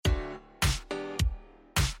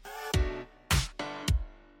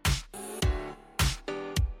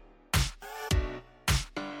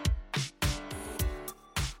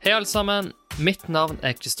Hei alle sammen, mitt navn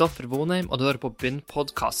Kristoffer Vonheim, og du hører på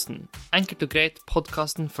Begynn-podcasten. Enkelt og greit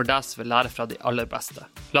podcasten for deg som vil lære fra de aller beste.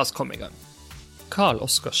 La oss komme i gang. Carl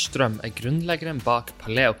Oskar Strøm grunnleggeren bak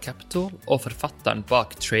Paleo Capital og forfatteren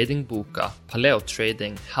bak tradingboka Paleo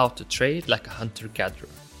Trading – How to Trade Like a Hunter-Gatherer.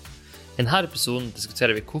 I denne episoden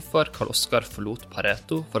diskuterer vi hvorfor Carl Oskar forlot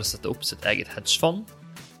Pareto for å sette opp sitt eget hedgefond,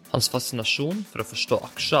 hans fascinasjon for å forstå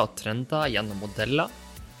aksjer og trender gjennom modeller,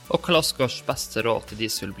 og Carl Oskars beste råd til de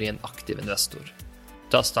som vil bli en aktiv investor.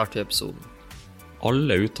 Da starter vi episoden.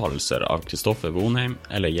 Alle uttalelser av Kristoffer Vonheim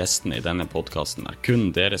eller gjestene i denne podcasten kun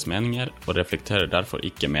deres meninger og reflekterer derfor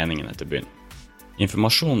ikke meningene til Begynn.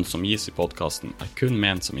 Informasjonen som gis i podcasten kun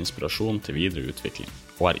ment som inspirasjon til videre utvikling,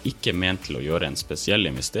 og ikke ment til å gjøre en spesiell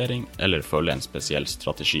investering eller følge en spesiell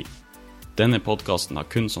strategi. Denne podcasten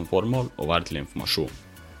har kun som formål å være til informasjon.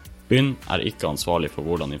 Begynn ikke ansvarlig for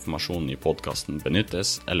hvordan informasjonen i podcasten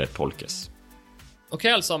benyttes eller tolkes. Ok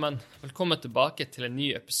alle sammen, velkommen tilbake til en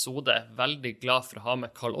ny episode. Veldig glad for å ha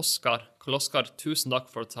med Carl Oskar. Carl Oskar, tusen takk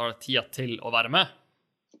for å ta deg tida til å være med.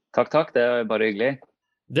 Takk, det bare hyggelig.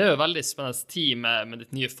 Det jo veldig spennende tid med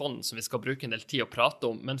ditt nye fond som vi skal bruke en del tid å prate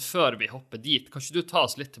om, men før vi hopper dit, kan ikke du ta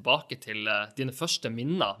oss litt tilbake til dine første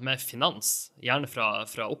minner med finans, gjerne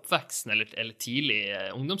fra oppveksten eller tidlig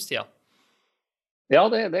ungdomstida? Ja,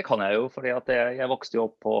 det kan jeg jo, fordi at jeg vokste jo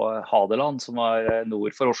opp på Hadeland, som var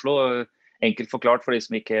nord for Oslo. Enkelt forklart, for de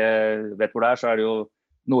som ikke vet hvor det så det jo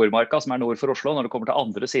Nordmarka som nord for Oslo. Når du kommer til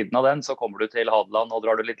andre siden av den, så kommer du til Hadeland, og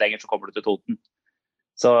drar du litt lenger, så kommer du til Toten.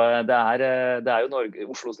 Så det jo Norge,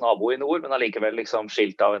 Oslos nabo i nord, men allikevel liksom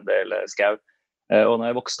skilt av en del skau. Og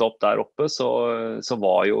når jeg vokste opp der oppe, så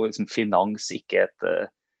var jo liksom finans ikke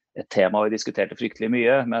et tema vi diskuterte fryktelig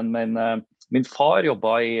mye, men min far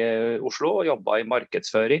jobbet i Oslo og jobbet i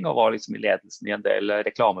markedsføring og var liksom i ledelsen i en del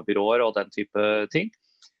reklamebyråer og den type ting.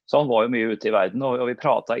 Så han var jo mye ute i verden, og vi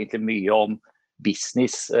pratet egentlig mye om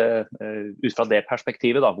business ut fra det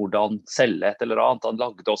perspektivet, da, hvordan selge et eller annet. Han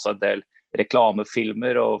lagde også en del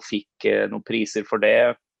reklamefilmer og fikk noen priser for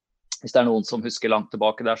det. Hvis det noen som husker langt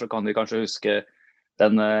tilbake der, så kan vi kanskje huske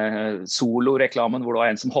den solo-reklamen hvor det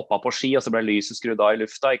var en som hoppet på ski, og så ble lyset skrudd av i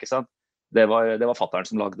lufta, ikke sant? Det var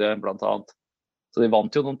fatteren som lagde, blant annet. Så de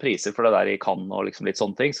vant jo noen priser for det der i Cannes og liksom litt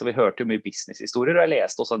sånne ting, så vi hørte jo mye businesshistorier, og jeg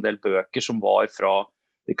leste også en del bøker som var fra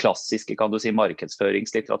det klassiske, kan du si,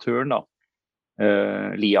 markedsføringslitteraturen da.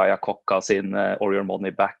 Lee Iacocca sin Or Your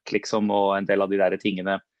Money Back, liksom, og en del av de der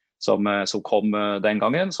tingene som kom den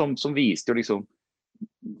gangen, som viste jo liksom,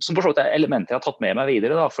 som for så vidt elementer jeg har tatt med meg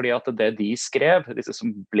videre da, fordi at det de skrev, disse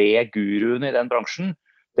som ble guruene i den bransjen,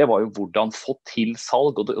 det var jo hvordan få til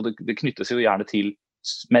salg, og det knyttes jo gjerne til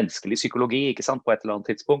menneskelig psykologi, ikke sant, på et eller annet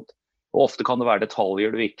tidspunkt. Og ofte kan det være detaljer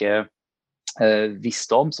du ikke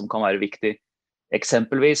visste om, som kan være viktig.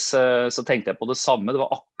 Eksempelvis så tenkte jeg på det samme, det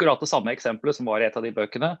var akkurat det samme eksempelet som var i et av de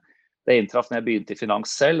bøkene. Det inntraff når jeg begynte i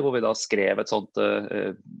finans selv, hvor vi da skrev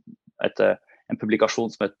en publikasjon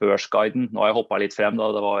som het Børsguiden. Nå har jeg hoppet litt frem, da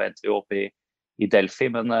det endte vi opp i Delphi,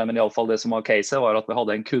 men i alle fall det som var case var at vi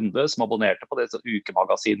hadde en kunde som abonnerte på det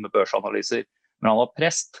ukemagasin med børsanalyser, men han var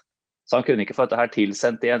prest, så han kunne ikke få dette her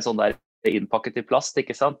tilsendt i en sånn der innpakket i plast,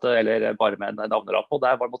 ikke sant? Eller bare med en navnerapp på.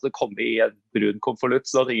 Der måtte det komme i en brun konvolutt,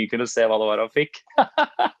 så at ingen kunne se hva det var han fikk.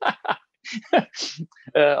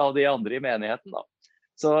 Av de andre i menigheten da.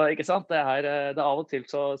 Så ikke sant, det av og til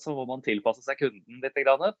så må man tilpasse seg kunden litt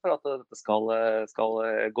grann, for at dette skal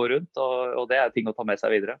gå rundt, og det ting å ta med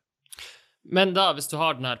seg videre. Men da, hvis du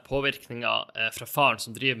har denne påvirkningen fra faren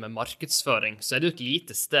som driver med markedsføring, så det jo et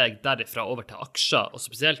lite steg derifra over til aksjer, og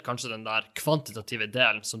spesielt kanskje den der kvantitative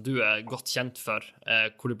delen som du godt kjent for,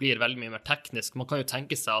 hvor det blir veldig mye mer teknisk. Man kan jo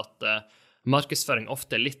tenke seg at markedsføring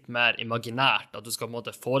ofte litt mer imaginært, at du skal på en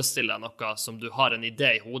måte forestille deg noe som du har en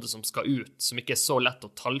idé i hodet som skal ut, som ikke så lett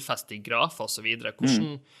å tallfeste i grafer og så videre.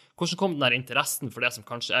 Hvordan kom den der interessen for det som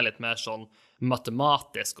kanskje litt mer sånn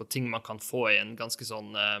matematisk og ting man kan få i en ganske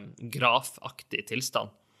sånn grafaktig tilstand?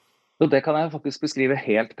 Så det kan jeg faktisk beskrive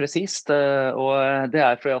helt presist, og det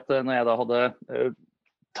fordi at når jeg da hadde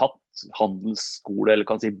tatt handelsskole, eller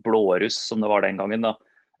kan si blåruss som det var den gangen da,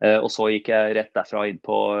 og så gikk jeg rett derfra inn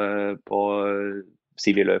på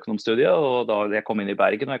siviløkonomstudiet, og da jeg kom inn i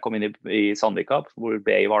Bergen, og jeg kom inn i Sandvika, hvor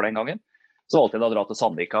BI var den gangen, så valgte jeg da å dra til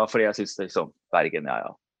Sandvika, fordi jeg synes det liksom, Bergen,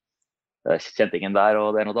 ja. Jeg kjente ingen der,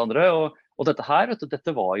 og det ene og det andre, og dette her,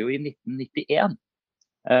 dette var jo i 1991.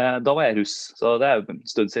 Da var jeg russ, så det jo en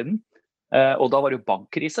stund siden, og da var det jo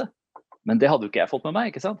bankkrise, men det hadde jo ikke jeg fått med meg,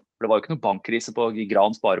 ikke sant? For det var jo ikke noen bankkrise på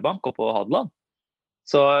Gran Sparebank og på Hadeland.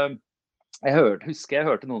 Så husker jeg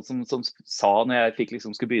hørte noen som sa når jeg fikk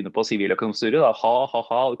liksom skulle begynne på siviløkonomstudiet, da,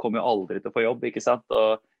 du kommer jo aldri til å få jobb, ikke sant?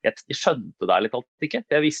 Og jeg skjønte det litt alt ikke.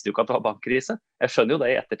 Jeg visste jo ikke at det var bankkrise. Jeg skjønner jo det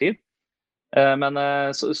i ettertid. Men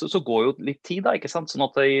så går jo litt tid da, ikke sant? Sånn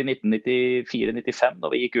at i 1994-95,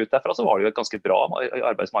 når vi gikk ut derfra, så var det jo et ganske bra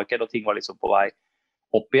arbeidsmarked, og ting var liksom på vei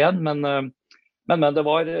opp igjen. Men det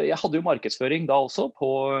var, jeg hadde jo markedsføring da også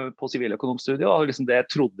på siviløkonomstudiet, og liksom det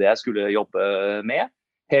trodde jeg skulle jobbe med.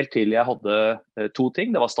 Helt til jeg hadde 2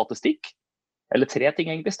 ting, det var statistikk, eller 3 ting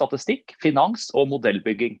egentlig, statistikk, finans og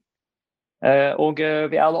modellbygging. Og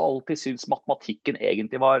jeg hadde alltid syntes matematikken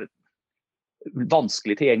egentlig var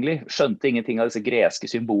vanskelig tilgjengelig, skjønte ingenting av disse greske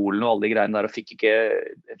symbolene og alle de greiene der, og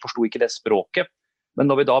forstod ikke det språket. Men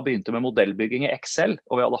når vi da begynte med modellbygging i Excel,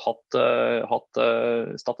 og vi hadde hatt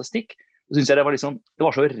statistikk, så synes jeg det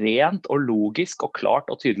var så rent og logisk og klart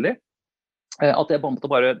og tydelig, at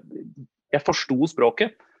jeg forstod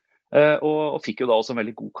språket, og fikk jo da også en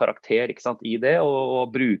veldig god karakter, ikke sant, i det,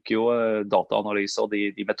 og bruker jo dataanalyse og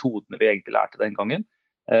de metodene vi egentlig lærte den gangen,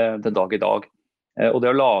 den dag i dag. Og det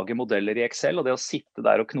å lage modeller i Excel, og det å sitte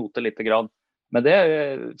der og knote litt grann. Men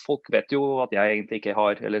folk vet jo at jeg egentlig ikke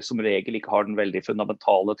har, eller som regel ikke har den veldig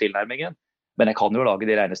fundamentale tilnærmingen. Men jeg kan jo lage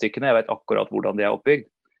de regnestykkene, jeg vet akkurat hvordan de er oppbygd.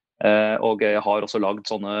 Og jeg har også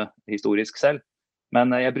lagd sånne historisk selv.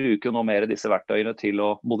 Men jeg bruker jo nå mer disse verktøyene til å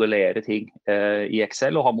modellere ting i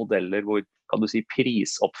Excel, og ha modeller hvor, kan du si,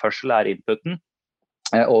 prisoppførsel er inputen,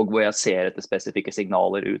 og hvor jeg ser etter spesifikke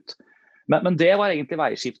signaler ut. Men det var egentlig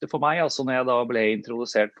veiskiftet for meg, altså når jeg da ble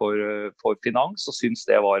introdusert for finans, så synes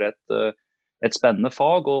det var et spennende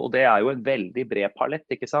fag, og det er jo en veldig bred palett,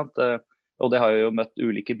 ikke sant? Og det har jeg jo møtt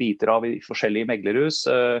ulike biter av i forskjellige meglerhus.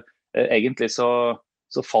 Egentlig så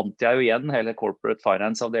fant jeg jo igjen hele corporate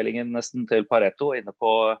finance-avdelingen nesten til Pareto inne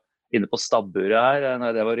på stabburet her,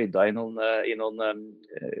 når det var ryddet i noen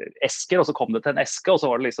esker, og så kom det til en eske, og så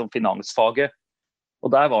var det liksom finansfaget. Og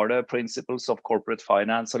der var det Principles of Corporate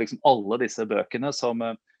Finance og liksom alle disse bøkene som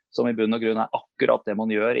i bunn og grunn er akkurat det man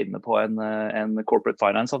gjør inne på en corporate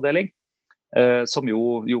finance-avdeling, som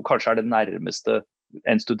jo kanskje er det nærmeste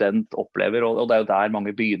en student opplever, og det er jo der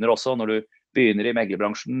mange begynner også. Når du begynner i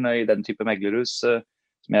meglerbransjen, i den type meglerhus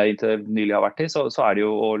som jeg inntil nylig har vært i, så er det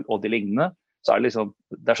jo, og de lignende, så er det liksom,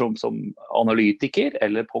 det er som analytiker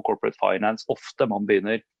eller på corporate finance ofte man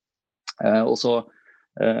begynner, og så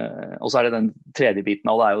er det den tredje biten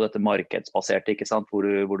av det er jo dette markedsbaserte, ikke sant? Hvor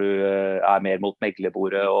du er mer mot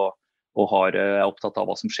meglerbordet og er opptatt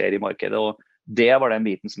av hva som skjer i markedet, og det var den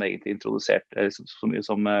biten som egentlig introduserte, som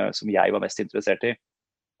jeg var mest interessert i.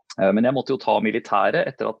 Men jeg måtte jo ta militæret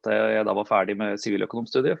etter at jeg da var ferdig med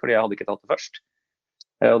siviløkonomstudiet, fordi jeg hadde ikke tatt det først.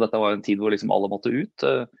 Og dette var en tid hvor liksom alle måtte ut,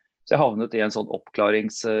 så jeg havnet i en sånn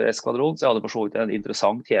oppklaringseskvadron, så jeg hadde for så vidt en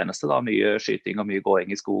interessant tjeneste, da, mye skyting og mye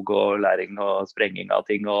gåing i skog og læring og sprenging av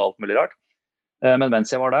ting og alt mulig rart. Men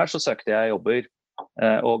mens jeg var der, så søkte jeg jobber,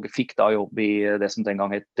 og fikk da jobb i det som den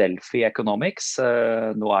gang het Delphi Economics.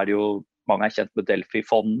 Nå er det jo, mange er kjent med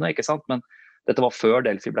Delphi-fondene, ikke sant? Men dette var før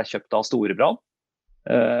Delphi ble kjøpt av Storebrand,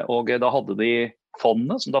 og da hadde de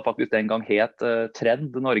fondene, som da faktisk den gang het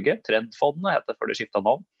Trend Norge, Trendfondene het det før det skiftet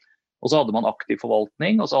navn. Og så hadde man aktiv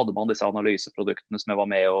forvaltning, og så hadde man disse analyseproduktene som jeg var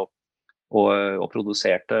med og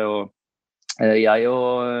produserte. Og jeg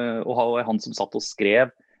og han som satt og skrev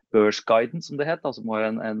Børsguiden, som det het, som var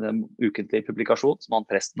en ukentlig publikasjon som han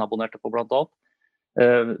presten abonnerte på blant annet.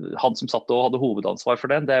 Han som satt og hadde hovedansvar for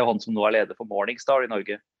den, det er jo han som nå er leder for Morningstar i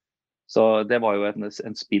Norge. Så det var jo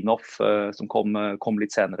en spin-off som kom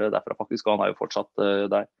litt senere derfra faktisk, og han er jo fortsatt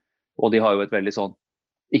der. Og de har jo et veldig sånn,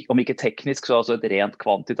 om ikke teknisk, så altså et rent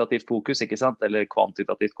kvantitativt fokus, ikke sant? Eller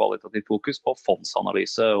kvantitativt kvalitativt fokus på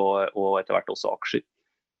fondsanalyse og etter hvert også aksjer.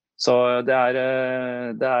 Så det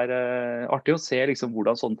er artig å se liksom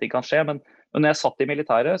hvordan sånne ting kan skje, men når jeg satt i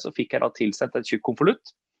militæret, så fikk jeg da tilsendt et tjukk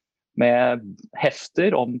konvolutt med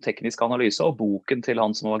hefter om teknisk analyse og boken til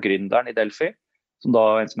han som var gründeren i Delphi, som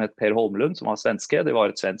da en som het Per Holmlund, som var svenske. Det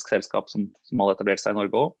var et svensk selskap som hadde etablert seg i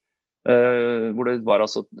Norge også. Hvor det var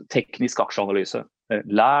altså teknisk aksjeanalyse.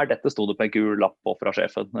 Lær dette, stod det på en gul lapp på fra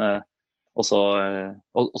sjefen, og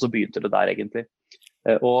så begynte det der egentlig.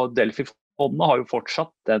 Og Delphi-fondene har jo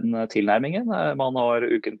fortsatt den tilnærmingen. Man har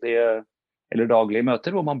ukentlige eller daglige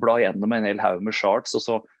møter hvor man blar gjennom en hel haug med charts, og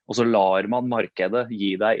så lar man markedet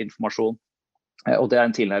gi deg informasjon. Og det er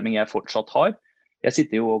en tilnærming jeg fortsatt har. Jeg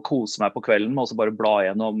sitter jo og koser meg på kvelden med å bare bla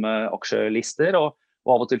gjennom aksjelister, og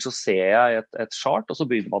av og til så ser jeg et chart, og så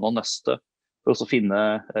begynner man å nøste for å finne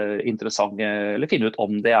eller finne ut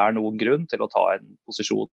om det er noen grunn til å ta en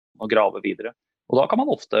posisjon og grave videre. Og da kan man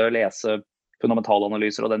ofte lese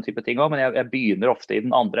fundamentalanalyser og den type ting også, men jeg begynner ofte i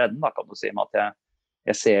den andre enden, da kan du si, med at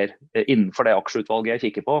jeg ser innenfor det aksjeutvalget jeg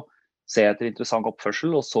kikker på, ser jeg etter interessant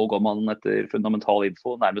oppførsel, og så går man etter fundamental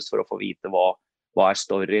info, nærmest for å få vite hva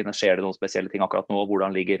storyen, skjer det noen spesielle ting akkurat nå,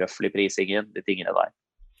 hvordan ligger røffelig prisingen, de tingene der.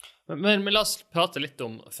 Men la oss prate litt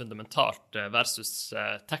om fundamentalt versus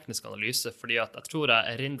teknisk analyse, fordi at jeg tror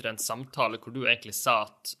jeg erindrer en samtale hvor du egentlig sa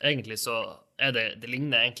at egentlig så det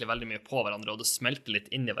ligner egentlig veldig mye på hverandre, og det smelter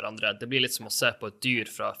litt inn i hverandre. Det blir litt som å se på et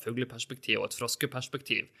dyr fra fugleperspektiv og et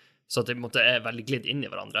froskeperspektiv, så at det veldig glidd inn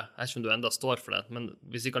i hverandre. Jeg vet ikke om du enda står for det, men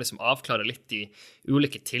hvis vi kan liksom avklare litt de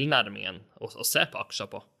ulike tilnærmingene og se på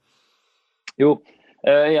aksjer på. Jo,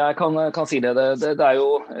 jeg kan si det. Det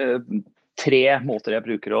jo 3 måter jeg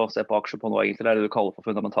bruker å se på aksjer på nå, egentlig. Det det du kaller for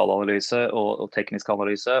fundamental analyse og teknisk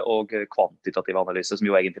analyse og kvantitativ analyse, som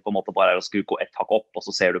jo egentlig på en måte bare å skru på ett hakk opp, og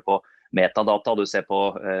så ser du på metadata. Du ser på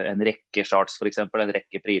en rekke charts, for eksempel, en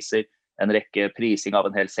rekke priser, en rekke prising av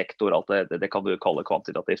en hel sektor. Alt det kan du kalle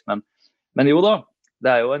kvantitativt. Men jo da,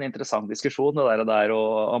 det jo en interessant diskusjon, det der,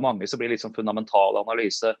 og av mange så blir liksom fundamental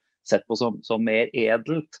analyse sett på som mer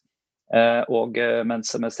edelt.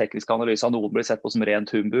 Mens teknisk analyse av noen blir sett på som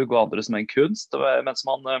rent humbug og andre som en kunst, mens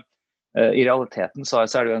man i realiteten så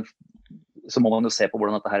må man jo se på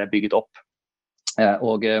hvordan dette her bygget opp.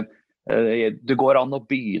 Det går an å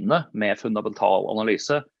begynne med fundamental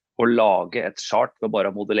analyse og lage et chart ved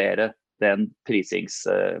bare å modellere den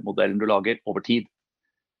prisingsmodellen du lager over tid.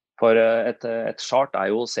 For et chart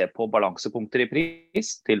jo å se på balansepunkter i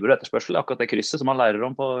pris, tilbud og etterspørsel, akkurat det krysset som man lærer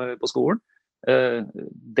om på skolen.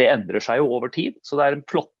 Det endrer seg jo over tid, så det en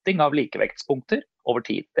plotting av likevektspunkter over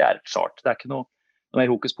tid. Det et chart, det ikke noe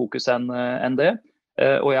mer hokus pokus enn det.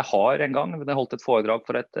 Og jeg har en gang, jeg holdt et foredrag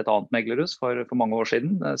for et annet meglerhus for mange år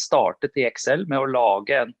siden, startet i Excel med å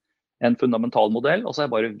lage en fundamental modell, og så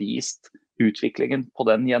har jeg bare vist utviklingen på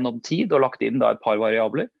den gjennom tid og lagt inn da et par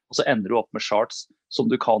variabler, og så ender du opp med charts som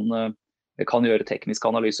du kan gjøre teknisk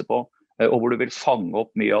analyse på, og hvor du vil fange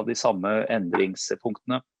opp mye av de samme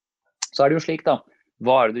endringspunktene. Så det jo slik da,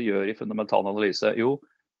 hva det du gjør i fundamental analyse? Jo,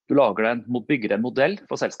 du bygger en modell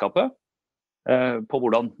for selskapet på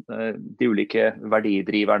hvordan de ulike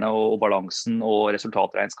verdidriverne og balansen og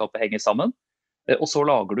resultatregnskapet henger sammen. Og så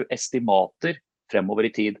lager du estimater fremover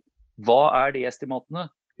i tid. Hva de estimatene?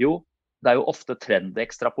 Jo, det jo ofte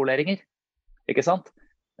trendekstrapoleringer, ikke sant?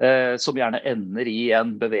 Som gjerne ender i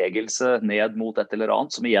en bevegelse ned mot et eller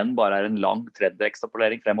annet, som igjen bare en lang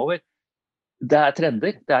trendekstrapolering fremover. Det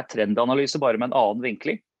trender, det trendanalyse bare med en annen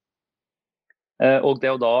vinkling. Og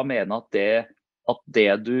det å da mene at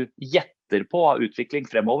det du gjetter på av utvikling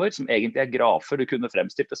fremover, som egentlig grafer, du kunne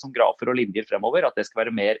fremstilt det som grafer og linjer fremover, at det skal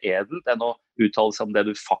være mer edelt enn å uttale seg om det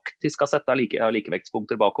du faktisk har sett av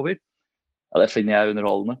likevektspunkter bakover. Ja, det finner jeg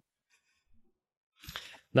underholdende.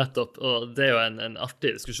 Nettopp, og det jo en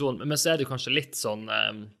artig diskusjon, men så det kanskje litt sånn...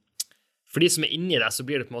 For de som inne i det, så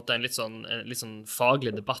blir det på en måte en litt sånn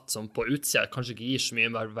faglig debatt som på utsida kanskje ikke gir så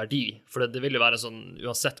mye mer verdi. For det vil jo være sånn,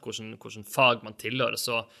 uansett hvordan fag man tilhører,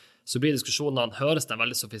 så blir diskusjonene, høres den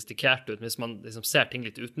veldig sofistikert ut. Hvis man liksom ser ting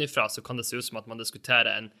litt utenifra, så kan det se ut som at man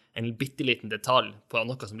diskuterer en bitteliten detalj på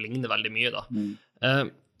noe som ligner veldig mye da.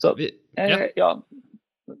 Altså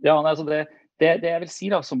det jeg vil si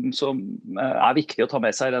da, som viktig å ta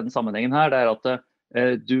med seg i denne sammenhengen her, det at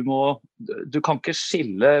du kan ikke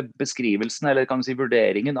skille beskrivelsen eller kan du si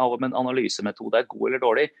vurderingen av om en analysemetode god eller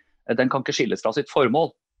dårlig. Den kan ikke skilles fra sitt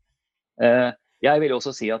formål. Jeg vil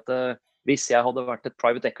også si at hvis jeg hadde vært et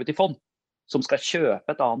private equity-fond som skal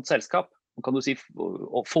kjøpe et annet selskap, kan du si,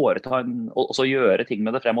 og foreta og så gjøre ting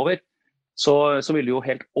med det fremover, så vil du jo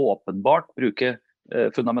helt åpenbart bruke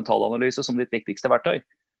fundamental analyse som ditt viktigste verktøy.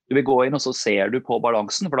 Du vil gå inn og så ser du på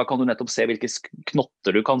balansen, for da kan du nettopp se hvilke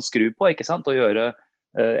knotter du kan skru på, ikke sant? Og gjøre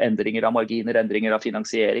endringer av marginer, endringer av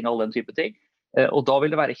finansiering, all den type ting. Og da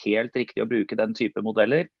vil det være helt riktig å bruke den type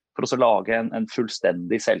modeller for å lage en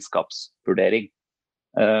fullstendig selskapsvurdering.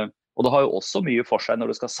 Og det har jo også mye for seg når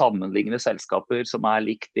du skal sammenligne selskaper som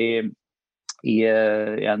likt i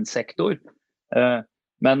en sektor.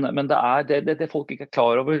 Men det folk ikke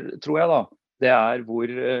klar over, tror jeg da, det hvor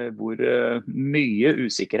mye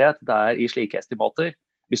usikkerhet det i slike estimater.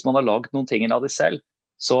 Hvis man har laget noen ting av det selv,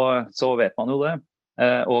 så vet man jo det.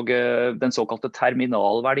 Og den såkalte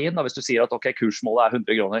terminalverdien, da, hvis du sier at ok, kursmålet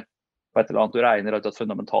 100 kroner, på et eller annet du regner at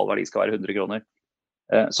fundamentalverdi skal være 100 kroner,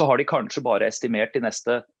 så har de kanskje bare estimert de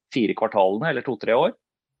neste 4 kvartalene eller 2-3 år.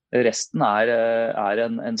 Resten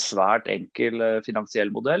en svært enkel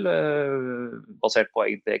finansiell modell, basert på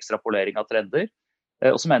egentlig ekstrapolering av trender,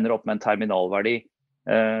 og som ender opp med en terminalverdi,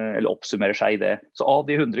 eller oppsummerer seg i det. Så av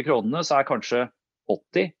de 100 kronene så kanskje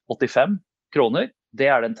 80-85 kroner, det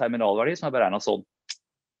den terminalverdi som beregnet sånn.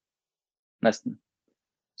 Nesten.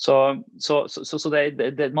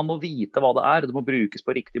 Man må vite hva det er, det må brukes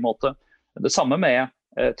på riktig måte. Det samme med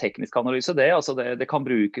teknisk analyse, det kan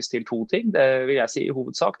brukes til to ting, det vil jeg si i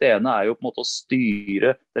hovedsak. Det ene er jo på en måte å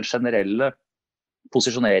styre den generelle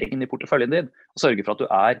posisjoneringen i porteføljen din, og sørge for at du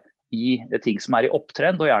er i ting som er i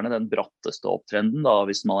opptrend, og gjerne den bratteste opptrenden, da,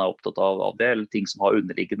 hvis man er opptatt av det, eller ting som har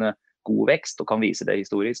underliggende god vekst og kan vise det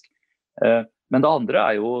historisk. Men det andre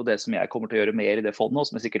er jo det som jeg kommer til å gjøre mer i det fondet, og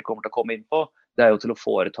som jeg sikkert kommer til å komme inn på, det er jo til å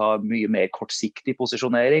foreta mye mer kortsiktig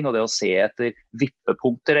posisjonering, og det å se etter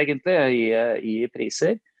vippepunkter egentlig i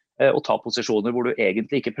priser, og ta posisjoner hvor du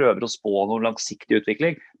egentlig ikke prøver å spå noen langsiktig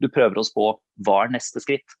utvikling, du prøver å spå hva er neste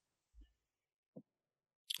skritt.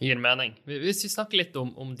 Gir mening. Hvis vi snakker litt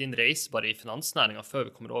om din reise bare i finansnæringen før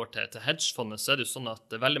vi kommer over til hedgefondet, så er det jo sånn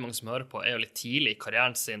at veldig mange som hører på er jo litt tidlig i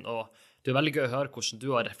karrieren sin, og det er veldig gøy å høre hvordan du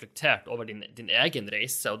har reflektert over din egen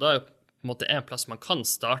reise, og da er jo på en måte en plass man kan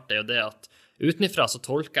starte, er jo det at utenifra så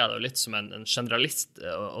tolker jeg det jo litt som en generalist,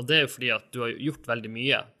 og det er jo fordi at du har gjort veldig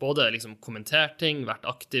mye, både liksom kommentert ting, vært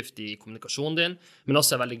aktivt i kommunikasjonen din, men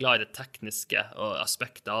også er veldig glad i det tekniske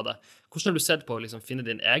aspektet av det. Hvordan har du sett på å liksom finne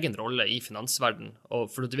din egen rolle i finansverdenen?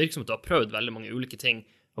 Og for det virker som at du har prøvd veldig mange ulike ting,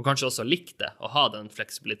 og kanskje også likt det, å ha den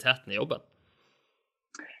fleksibiliteten i jobben?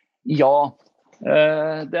 Ja,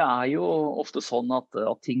 det er jo ofte sånn at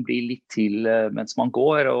ting blir litt til mens man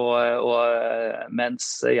går, og mens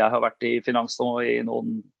jeg har vært i finans nå i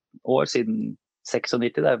noen år, siden 96,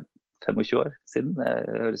 det er 25 år siden, det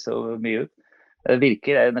høres jo mye ut. Det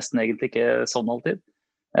virker nesten egentlig ikke sånn alltid.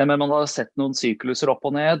 Men man har sett noen sykluser opp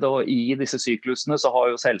og ned, og i disse syklusene så har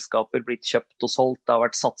jo selskaper blitt kjøpt og solgt, det har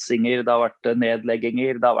vært satsinger, det har vært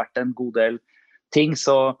nedlegginger, det har vært en god del ting,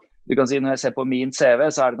 så du kan si når jeg ser på min CV,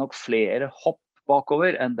 så er det nok flere hopp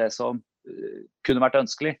bakover enn det som kunne vært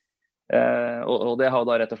ønskelig. Og det har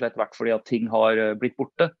da rett og slett vært fordi at ting har blitt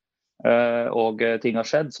borte, og ting har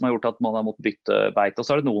skjedd som har gjort at man har måttet bytte beite, og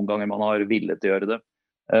så er det noen ganger man har villet gjøre det.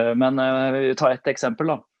 Men ta et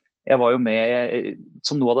eksempel da. Jeg var jo med,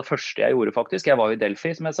 som noe av det første jeg gjorde faktisk, jeg var jo i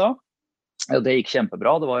Delphi som jeg sa. Det gikk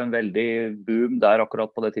kjempebra, det var en veldig boom der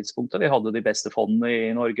akkurat på det tidspunktet. Vi hadde de beste fondene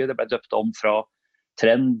i Norge, det ble døpt om fra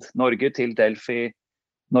Trend Norge til Delphi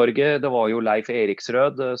Norge. Det var jo Leif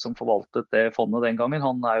Eriksrød som forvaltet det fondet den gangen.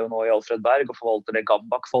 Han er jo nå i Alfred Berg og forvalter det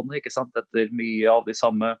Gambak-fondet, ikke sant? Etter mye av de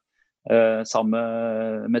samme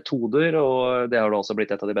metoder, og det har da også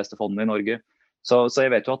blitt et av de beste fondene i Norge. Så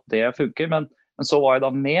jeg vet jo at det funker, men så var jeg da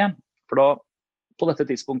med, for da på dette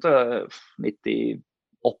tidspunktet,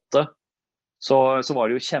 98, så var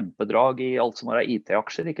det jo kjempedrag i alt som var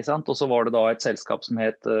IT-aksjer, ikke sant? Og så var det da et selskap som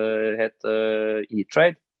het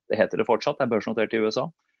E-Trade, det heter det fortsatt, det er børsnotert i USA,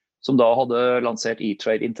 som da hadde lansert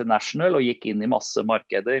E-Trade International og gikk inn i masse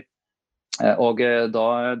markeder. Og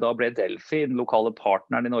da ble Delphi den lokale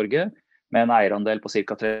partneren i Norge, med en eierandel på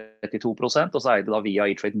ca. 32%, og så eide da via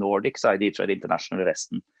E-Trade Nordic, så eide E-Trade International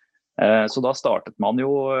resten. Så da startet man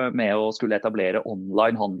jo med å skulle etablere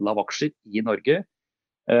online handel av aksjer i Norge,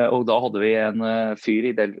 og da hadde vi en fyr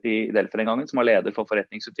i Delphi den gangen som var leder for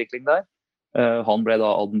forretningsutvikling der. Han ble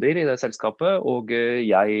da admir i det selskapet, og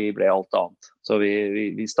jeg ble alt annet. Så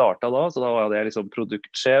vi startet da, så da var jeg liksom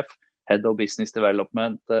produktsjef, head of business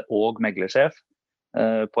development og meglersjef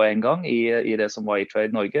på en gang i det som var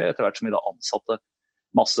E-Trade Norge, etter hvert som vi da ansatte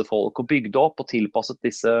masse folk og bygde opp og tilpasset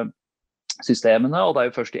disse systemene, og det er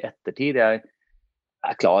jo først i ettertid jeg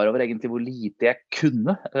er klar over egentlig hvor lite jeg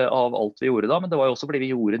kunne av alt vi gjorde da, men det var jo også fordi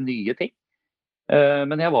vi gjorde nye ting.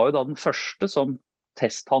 Men jeg var jo da den første som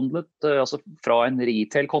testhandlet, altså fra en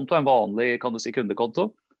retail-konto, en vanlig, kan du si, kundekonto,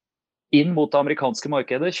 inn mot det amerikanske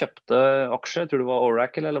markedet, kjøpte aksjer, jeg tror det var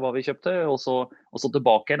Oracle eller hva vi kjøpte, og så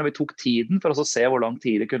tilbake igjen, og vi tok tiden for å se hvor lang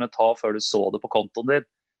tid det kunne ta før du så det på kontoen din.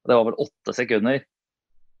 Det var vel 8 sekunder.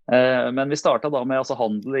 Men vi startet da med altså,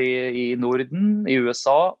 handel i Norden, i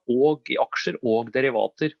USA, og i aksjer og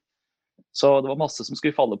derivater. Så det var masse som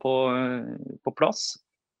skulle falle på plass.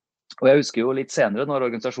 Og jeg husker jo litt senere, når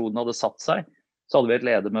organisasjonen hadde satt seg, så hadde vi et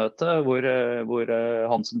ledermøte hvor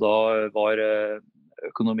han som da var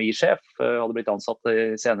økonomisjef, hadde blitt ansatt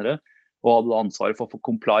senere, og hadde ansvaret for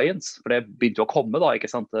compliance, for det begynte å komme da,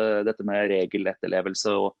 ikke sant, dette med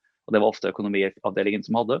regeletterlevelse, og det var ofte økonomiavdelingen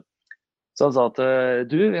som hadde. Så han sa at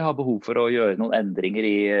vi har behov for å gjøre noen endringer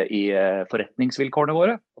i forretningsvilkårene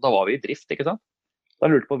våre, og da var vi i drift, ikke sant?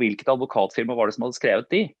 Da lurte på hvilket advokatfirma var det som hadde skrevet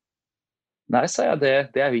de. Nei, sa jeg,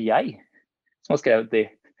 det er jo jeg som har skrevet de.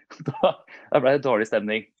 Da ble det dårlig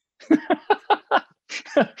stemning.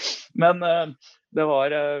 Men det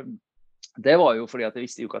var jo fordi at jeg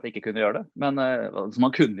visste jo ikke at jeg ikke kunne gjøre det, men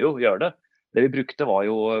man kunne jo gjøre det. Det vi brukte var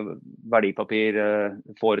jo verdipapir,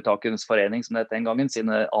 Foretakenes forening, som det het den gangen,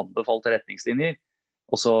 sine anbefalte retningslinjer.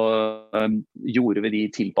 og så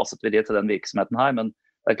tilpasset vi det til den virksomheten her, men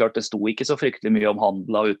det klart det sto ikke så fryktelig mye om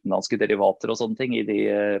handel av utenlandske derivater og sånne ting i de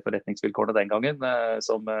forretningsvilkårene den gangen,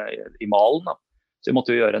 som i malen da. Så vi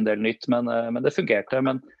måtte jo gjøre en del nytt, men det fungerte.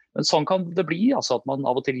 Men sånn kan det bli, altså at man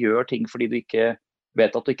av og til gjør ting fordi du ikke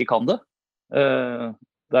vet at du ikke kan det.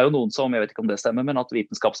 Det jo noen som, jeg vet ikke om det stemmer, men at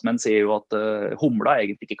vitenskapsmenn sier jo at humla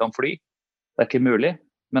egentlig ikke kan fly. Det ikke mulig,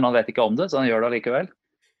 men han vet ikke om det, så han gjør det likevel.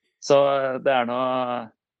 Så det noe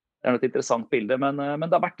et interessant bilde, men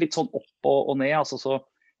det har vært litt sånn opp og ned. Altså,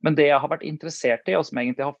 men det jeg har vært interessert i, og som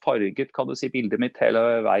egentlig har farget kan du si, bildet mitt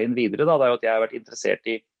hele veien videre, da, det jo at jeg har vært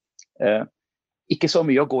interessert i ikke så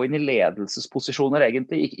mye å gå inn i ledelsesposisjoner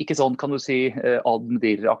egentlig, ikke sånn kan du si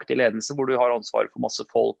admirraktig ledelse, hvor du har ansvar for masse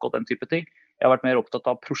folk og den type ting. Jeg har vært mer opptatt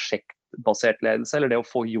av prosjektbasert ledelse, eller det å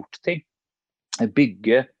få gjort ting.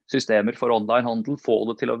 Bygge systemer for online-handel, få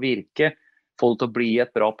det til å virke, få det til å bli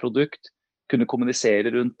et bra produkt, kunne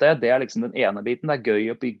kommunisere rundt det. Det liksom den ene biten. Det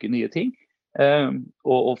gøy å bygge nye ting,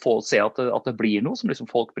 og få se at det blir noe som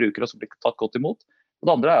liksom folk bruker og som blir tatt godt imot. Og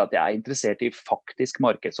det andre at jeg interessert i faktisk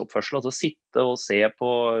markedsoppførsel, altså sitte og se på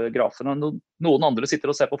grafene. Noen andre sitter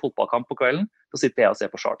og ser på fotballkamp på kvelden, så sitter jeg og ser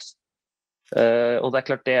på charts. Og det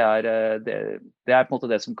klart det på en måte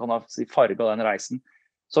det som kan ha farge av den reisen.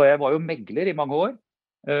 Så jeg var jo megler i mange år,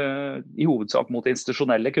 i hovedsak mot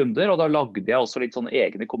institusjonelle kunder, og da lagde jeg også litt sånne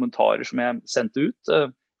egne kommentarer som jeg sendte ut,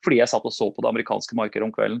 fordi jeg satt og så på det amerikanske markedet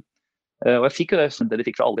om kvelden. Og jeg fikk jo det som de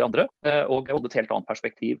fikk fra alle de andre, og jeg hadde et helt annet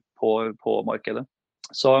perspektiv på markedet.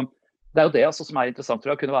 Så det jo det altså, som interessant,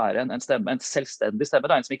 tror jeg, å kunne være en stemme, en selvstendig stemme,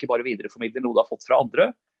 en som ikke bare videreformidler noe du har fått fra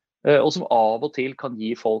andre, og som av og til kan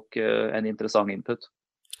gi folk en interessant input.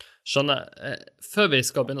 Skjønner, før vi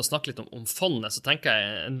skal begynne å snakke litt om fondet, så tenker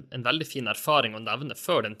jeg en veldig fin erfaring å nevne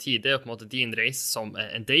før den tid, det jo på en måte din reise som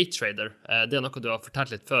en daytrader. Det noe du har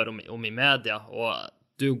fortalt litt før om i media, og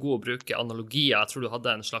du god å bruke analogier. Jeg tror du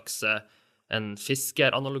hadde en slags en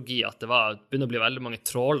fiskeranalogi, at det begynner å bli veldig mange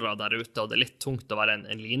trålere der ute, og det litt tungt å være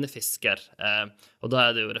en linefisker. Og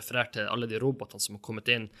da det jo referert til alle de robotene som har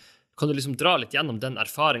kommet inn. Kan du liksom dra litt gjennom den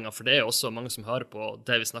erfaringen, for det jo også mange som hører på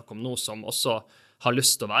det vi snakker om nå, som også har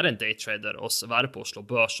lyst til å være en daytrader, og være på Oslo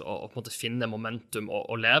Børs, og på en måte finne momentum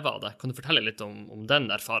og leve av det. Kan du fortelle litt om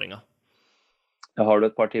den erfaringen? Ja, har du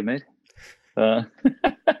et par timer?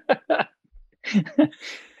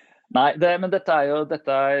 Nei, men dette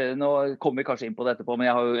nå kommer vi kanskje inn på det etterpå, men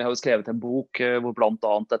jeg har jo skrevet en bok hvor blant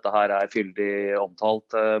annet dette her fyldig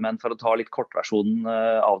omtalt, men for å ta litt kortversjonen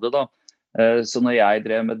av det da. Så når jeg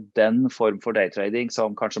drev med den form for daytrading,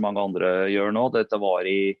 som kanskje mange andre gjør nå, dette var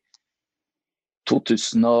i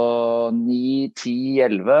 2009, 10,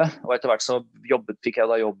 11, og etter hvert så fikk jeg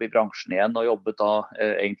da jobb i bransjen igjen, og jobbet da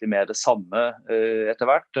egentlig med det samme etter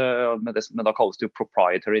hvert, men da kalles det jo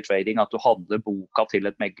proprietary trading, at du handler boka til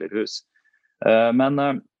et meglerhus.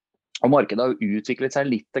 Og markedet har jo utviklet seg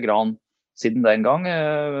litt grann siden den gang,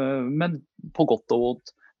 men på godt og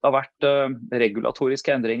vondt. Det har vært regulatoriske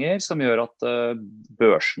endringer som gjør at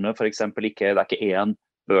børsene for eksempel ikke, det ikke én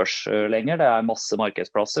børs lenger, det masse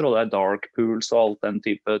markedsplasser, og det dark pools og alt den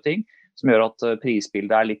type ting, som gjør at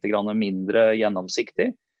prisbildet litt mindre gjennomsiktig.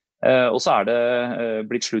 Og så det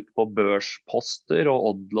blitt slutt på børsposter og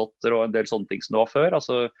oddlotter og en del sånne ting som det var før.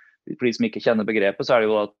 Altså, for de som ikke kjenner begrepet, så det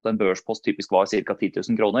jo at en børspost typisk var ca. 10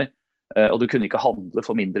 000 kroner, og du kunne ikke handle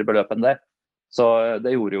for mindre beløp enn det. Så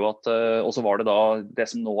det gjorde jo at, og så var det da det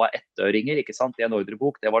som nå ettøringer, ikke sant, i en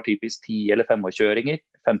ordrebok, det var typisk 10 eller 25-øringer,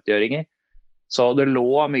 50-øringer. Så det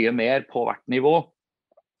lå mye mer på hvert nivå,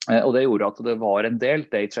 og det gjorde at det var en del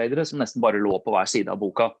daytradere som nesten bare lå på hver side av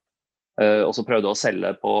boka, og så prøvde å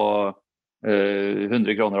selge på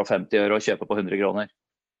 100 kroner og 50 øre og kjøpe på 100 kroner,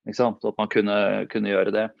 ikke sant? Så at man kunne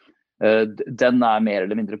gjøre det. Den mer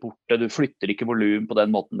eller mindre borte, du flytter ikke volum på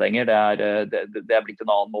den måten lenger, det blitt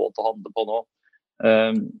en annen måte å handle på nå.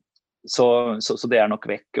 Så det nok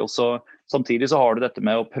vekk, og så samtidig så har du dette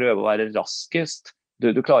med å prøve å være raskest.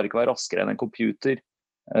 Du klarer ikke å være raskere enn en computer.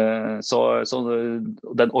 Så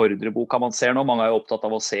den ordreboka man ser nå, mange jo opptatt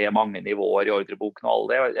av å se mange nivåer i ordreboken og alle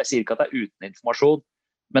det. Jeg sier ikke at det uten informasjon,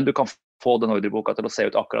 men du kan få den ordreboka til å se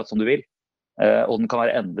ut akkurat som du vil. Og den kan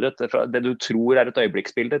være endret. Det du tror et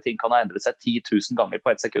øyeblikksbilde, ting kan ha endret seg 10 000 ganger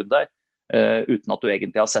på et sekund der, uten at du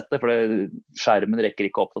egentlig har sett det, for skjermen rekker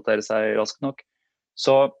ikke å oppdatere seg raskt nok.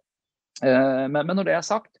 Men når det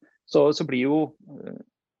sagt, så blir jo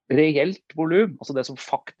reelt volum, altså det som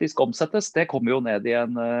faktisk omsettes, det kommer jo ned i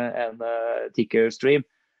en ticker stream.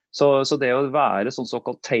 Så det å være sånn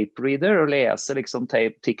såkalt tape reader og lese liksom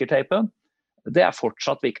ticker-tapen, det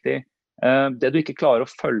fortsatt viktig. Det du ikke klarer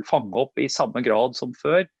å fange opp i samme grad som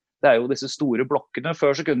før, det jo disse store blokkene.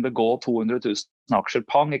 Før så kunne det gå 200 000 aksjer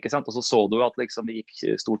pang, ikke sant? Og så du at liksom, det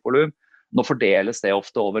gikk stort volum. Nå fordeles det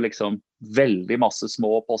ofte over liksom, veldig masse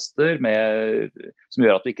små poster som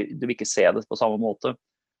gjør at du vil ikke se det på samme måte.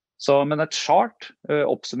 Men et chart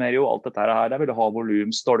oppsummerer jo alt dette her. Der vil du ha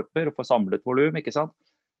volumstolper og få samlet volum, ikke sant?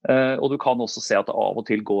 Og du kan også se at det av og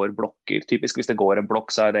til går blokker. Typisk hvis det går en blokk,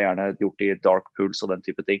 så det gjerne gjort i dark pools og den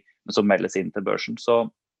type ting, men så meldes inn til børsen. Så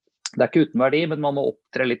det ikke uten verdi, men man må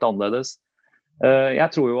opptre litt annerledes. Jeg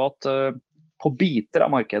tror jo at på biter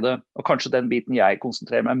av markedet, og kanskje den biten jeg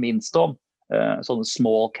konsentrerer meg minst om, sånne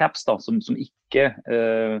small caps da, som ikke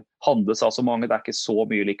handles av så mange, det ikke så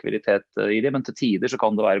mye likviditet i det, men til tider så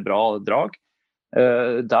kan det være bra drag.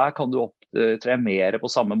 Der kan du opptre mer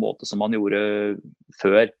på samme måte som man gjorde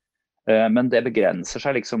før. Men det begrenser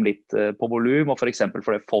seg liksom litt på volum, og for eksempel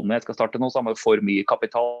for det fondet jeg skal starte nå, så har man for mye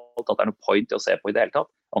kapital, at det noe point i å se på i det hele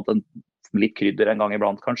tatt, annet enn litt krydder en gang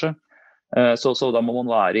iblant kanskje. Så da må man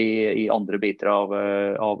være i andre biter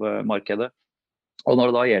av markedet. Og når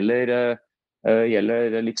det da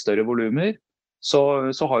gjelder litt større volumer, så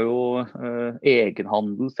har jo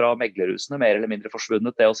egenhandel fra meglerhusene mer eller mindre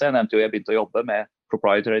forsvunnet det også. Jeg nevnte jo jeg begynte å jobbe med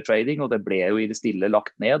proprietary trading, og det ble jo i det stille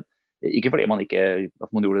lagt ned. Ikke fordi man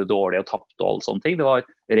gjorde det dårlig og tappte og alle sånne ting. Det var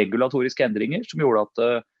regulatoriske endringer som gjorde at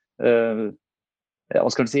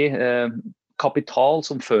kapital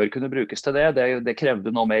som før kunne brukes til det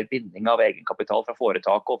krevde nå mer binding av egenkapital fra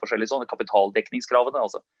foretak og forskjellige sånne kapitaldekningskravene.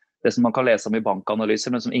 Altså det som man kan lese om i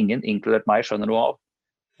bankanalyser, men som ingen, inkludert meg, skjønner noe av.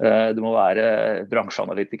 Du må være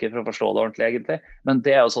bransjeanalytiker for å forstå det ordentlig egentlig, men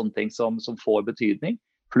det jo sånne ting som får betydning,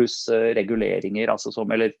 pluss reguleringer, altså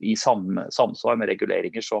eller i samsvar med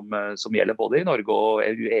reguleringer som gjelder både i Norge og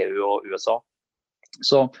EU og USA.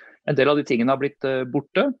 Så en del av de tingene har blitt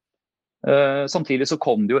borte. Samtidig så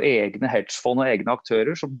kom det jo egne hedgefond og egne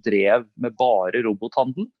aktører som drev med bare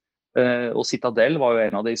robothandel. Og Citadel var jo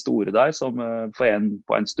en av de store der som på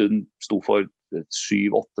en stund sto for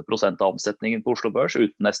 7-8% av omsetningen på Oslo Børs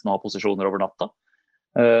uten nesten å ha posisjoner over natta.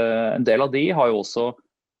 En del av de har jo også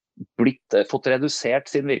fått redusert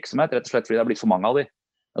sin virksomhet, rett og slett fordi det har blitt for mange av de.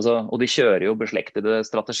 Og de kjører jo beslektede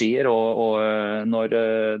strategier, og når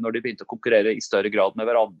de begynte å konkurrere i større grad med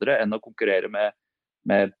hverandre enn å konkurrere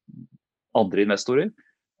med andre investorer,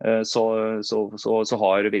 så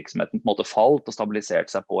har virksomheten på en måte falt og stabilisert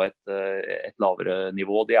seg på et lavere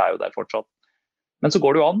nivå. De jo der fortsatt. Men så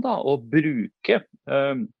går det jo an da, å bruke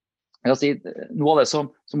noe av det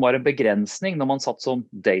som var en begrensning når man satt som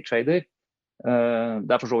daytrader.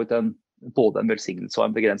 Det for så vidt både en velsignelse og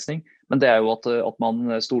en begrensning, men det jo at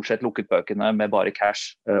man stort sett lukket bøkene med bare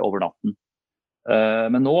cash over natten.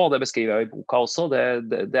 Men nå, og det beskriver jeg i boka også,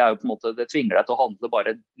 det jo på en måte, det tvinger deg til å handle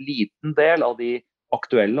bare en liten del av de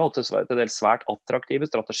aktuelle og til dels svært attraktive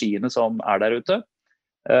strategiene som der ute.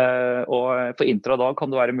 Og for intradag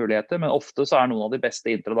kan det være muligheter, men ofte så noen av de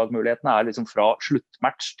beste intradagmulighetene liksom fra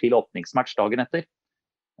sluttmatch til åpningsmatch dagen etter.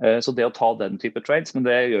 Så det å ta den type trades, men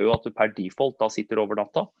det gjør jo at du per default da sitter over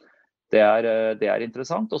natta. Det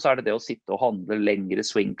interessant, og så det å sitte og handle lengre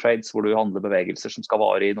swing trades, hvor du handler bevegelser som skal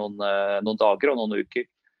vare i noen dager og noen uker.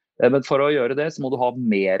 Men for å gjøre det, så må du ha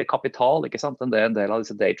mer kapital, ikke sant, enn det en del av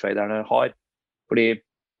disse daytraderne har. Fordi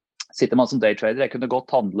sitter man som daytrader, jeg kunne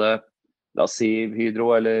godt handle, la oss si Hydro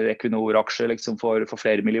eller Equinor-aksjer liksom for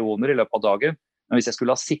flere millioner i løpet av dagen. Men hvis jeg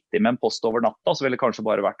skulle ha sittet med en post over natta, så ville det kanskje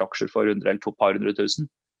bare vært aksjer for 100 eller 200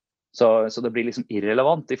 000. Så det blir liksom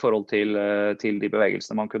irrelevant i forhold til de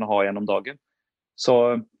bevegelsene man kunne ha gjennom dagen. Så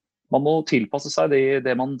man må tilpasse seg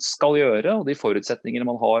det man skal gjøre, og de forutsetningene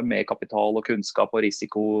man har med kapital og kunnskap og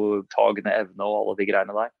risikotagende evne og alle de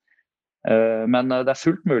greiene der. Men det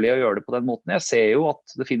fullt mulig å gjøre det på den måten. Jeg ser jo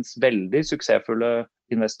at det finnes veldig suksessfulle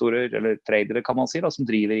investorer, eller tradere kan man si, da, som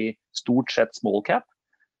driver i stort sett small cap,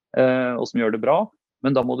 og som gjør det bra.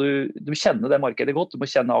 Men da må du kjenne det markedet godt, du må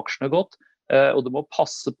kjenne aksjene godt, og du må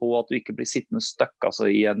passe på at du ikke blir sittende støkk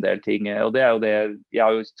i en del ting. Og det jo det, jeg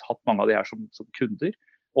har jo hatt mange av de her som kunder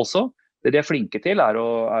også. Det de flinke til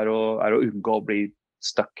å unngå å bli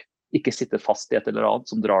støkk. Ikke sitte fast i et eller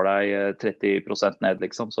annet som drar deg 30% ned,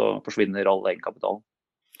 liksom, så forsvinner all egenkapitalen.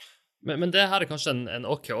 Men det her kanskje en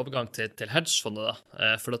ok overgang til hedgefondet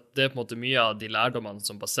da, for det på en måte mye av de lærdommene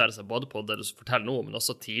som baserer seg både på det du forteller nå, men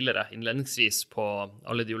også tidligere, innledningsvis på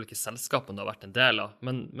alle de ulike selskapene du har vært en del av.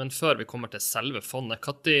 Men før vi kommer til selve fondet,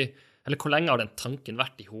 hvor lenge har den tanken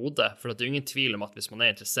vært i hodet? For det jo ingen tvil om at hvis man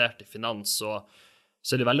interessert i finans, så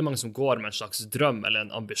det veldig mange som går med en slags drøm eller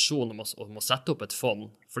en ambisjon om å sette opp et fond,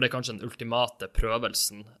 for det kanskje den ultimate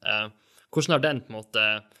prøvelsen. Hvordan har den på en måte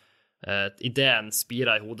ideen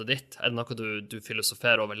spirer i hodet ditt? Er det noe du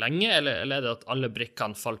filosoferer over lenge, eller er det at alle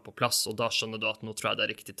brikkene faller på plass, og da skjønner du at nå tror jeg det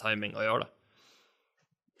er riktig timing å gjøre det?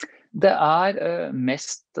 Det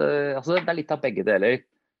altså det er litt av begge deler.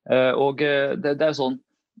 Det er sånn,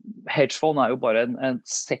 hedgefond er jo bare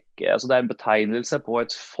altså det er en betegnelse på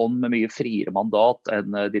et fond med mye friere mandat enn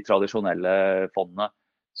de tradisjonelle fondene.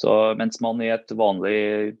 Så mens man i et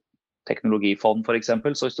vanlig teknologifond for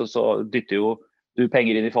eksempel, så dytter jo du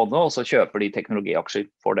penger inn i fondet, og så kjøper de teknologiaksjer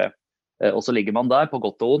for det. Og så ligger man der på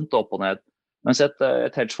godt og ondt, opp og ned. Mens et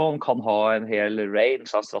hedgefond kan ha en hel range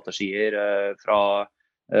av strategier fra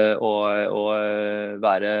å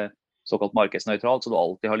være såkalt markedsnøytralt, så du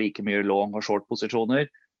alltid har like mye long og short posisjoner,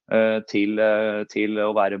 til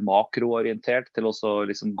å være makroorientert, til å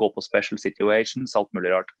liksom gå på special situations, alt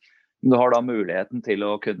mulig rart. Du har da muligheten til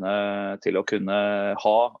å kunne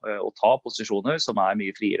ha og ta posisjoner som er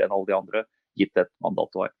mye friere enn alle de andre, gitt et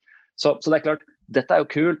mandat du har. Så det er klart, dette er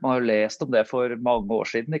jo kult. Man har jo lest om det for mange år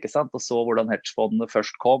siden, ikke sant? Og så hvordan hedgefondene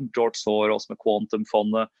først kom. George Soros med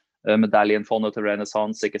Quantum-fondet, Medallion-fondet til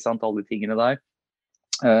Renaissance, ikke sant? Alle de tingene der.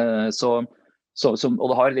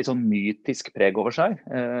 Og det har litt sånn mytisk preg over seg.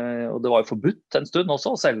 Og det var jo forbudt en stund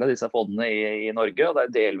også å selge disse fondene i Norge, og det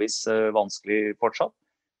er delvis vanskelig fortsatt.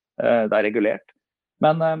 Det er regulert.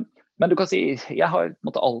 Men du kan si, jeg har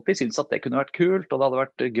alltid syntes at det kunne vært kult, og det hadde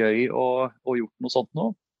vært gøy å gjort noe sånt nå.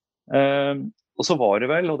 Og så var det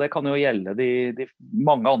vel, og det kan jo gjelde de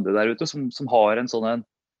mange andre der ute som har en sånn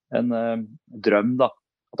en drøm da.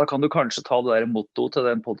 At da kan du kanskje ta det der motto til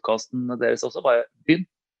den podcasten deres også, bare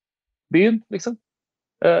begynn liksom.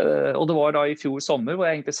 Og det var da i fjor sommer hvor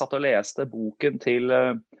jeg egentlig satt og leste boken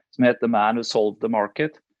som heter The Man Who Solved the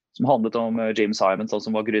Market, som handlet om Jim Simons,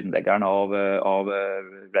 som var grunnleggeren av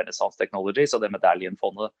Renaissance Technologies, og det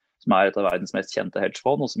Medallion-fondet, som er et av verdens mest kjente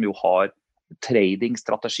hedgefond, og som jo har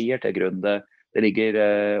tradingstrategier til grunn. Det ligger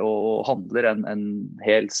og handler en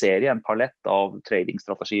hel serie, en palett av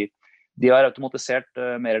tradingstrategier. De har automatisert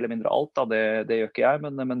mer eller mindre alt, da. Det gjør ikke jeg,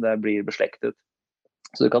 men det blir beslektet.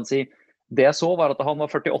 Så du kan si, det jeg så var at han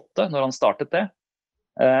var 48 når han startet det,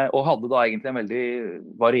 og hadde da egentlig en veldig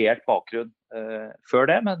variert bakgrunn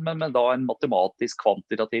før det, men da en matematisk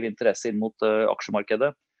kvantitativ interesse inn mot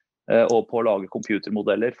aksjemarkedet, og på å lage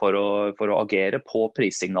computermodeller for å agere på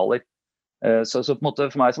prissignaler. Så på en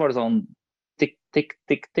måte for meg så var det sånn tikk, tikk,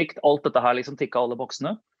 tikk, tikk, alt dette her liksom tikket alle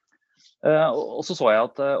boksene. Og så jeg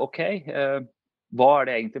at ok, hva er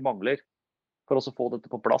det egentlig mangler for å få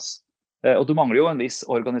dette på plass? Og du mangler jo en viss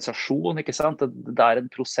organisasjon, ikke sant? Det er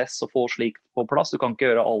en prosess å få slikt på plass, du kan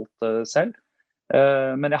ikke gjøre alt selv.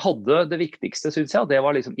 Men jeg hadde det viktigste, synes jeg, og det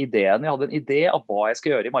var liksom ideen. Jeg hadde en idé av hva jeg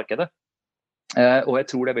skal gjøre i markedet. Og jeg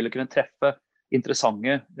tror det ville kunne treffe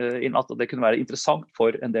interessante, at det kunne være interessant for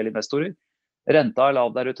en del investorer. Renta er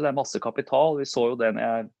lav der ute, det er masse kapital. Vi så jo det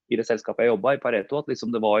i det selskapet jeg jobbet i, Pareto, at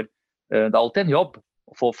liksom det er alltid en jobb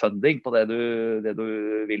å få funding på det du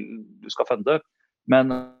vil du skal funde.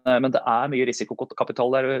 Men det er mye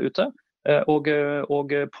risikokapital der ute, og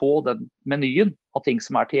på den menyen av ting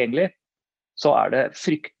som er tilgjengelig, så er det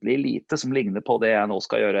fryktelig lite som ligner på det jeg nå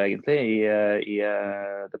skal gjøre egentlig i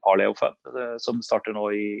The Paleo Fund, som starter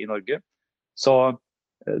nå i Norge. Så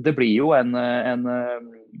det blir jo en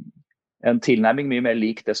tilnærming mye mer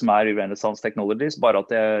lik det som er i Renaissance Technologies, bare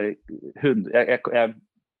at jeg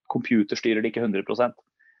computerstyrer det ikke 100%.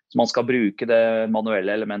 Så man skal bruke det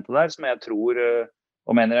manuelle elementet der, som jeg tror,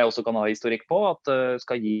 og mener jeg også kan ha historikk på, at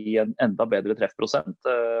skal gi en enda bedre treffprosent,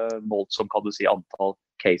 målt som kan du si antall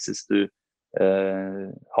cases du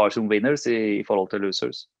har som winners i forhold til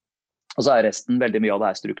losers. Og så er resten veldig mye av det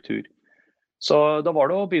her struktur. Så da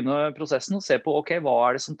var det å begynne prosessen og se på, ok, hva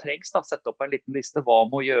er det som trengs da? Sette opp en liten liste, hva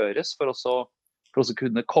må gjøres for å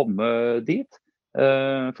kunne komme dit?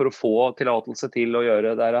 For å få tillatelse til å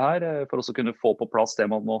gjøre dette her, for å kunne få på plass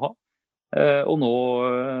det man må ha. Og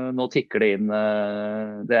nå tikker det inn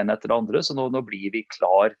det ene etter det andre, så nå blir vi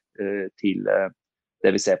klar til det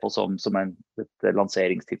vi ser på som et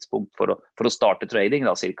lanseringstidspunkt for å starte trading,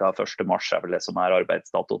 da, cirka 1. mars er vel det som er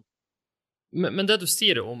arbeidsdatoen. Men det du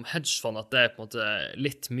sier om hedgefond, at det er på en måte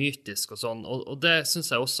litt mytisk og sånn, og det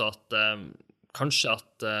synes jeg også at kanskje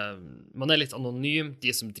at man er litt anonym,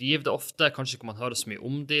 de som driver det ofte, kanskje ikke man hører så mye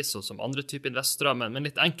om de, så som andre typer investorer, men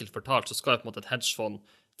litt enkelt fortalt så skal på en måte et hedgefond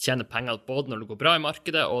tjene penger både når det går bra i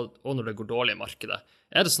markedet og når det går dårlig i markedet.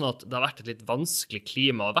 Er det sånn at det har vært et litt vanskelig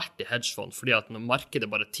klima å ha vært i hedgefond, fordi at når markedet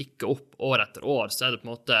bare tikker opp år etter år, så er det på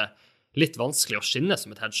en måte litt vanskelig å skinne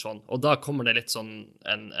som et hedgefond, og da kommer det litt sånn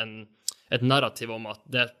et narrativ om at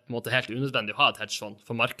det på en måte helt unødvendig å ha et hedgefond,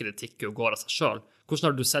 for markedet tikker og går av seg selv. Hvordan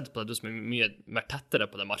har du sett på det, du som er mye mer tettere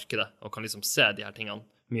på det markedet, og kan liksom se de her tingene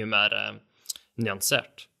mye mer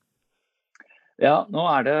nyansert? Ja, nå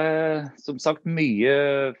det som sagt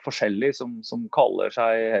mye forskjellig som kaller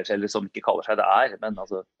seg, eller som ikke kaller seg det men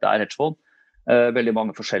altså det hedgefond. Veldig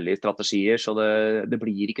mange forskjellige strategier, så det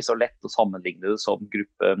blir ikke så lett å sammenligne det som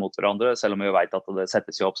gruppe mot hverandre, selv om vi vet at det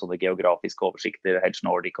settes jo opp sånne geografiske oversikter, Hedge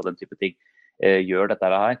Nordic og den type ting gjør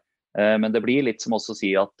dette her. Men det blir litt som også å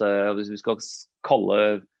si at hvis vi skal kalle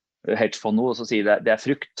hedgefond noe, så sier det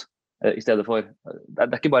frukt, i stedet for, det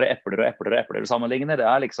ikke bare epler og epler og epler sammenligner,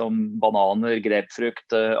 det liksom bananer,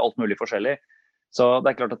 grepfrukt, alt mulig forskjellig. Så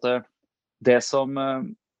det klart at det som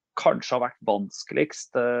kanskje har vært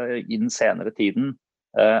vanskeligst i den senere tiden,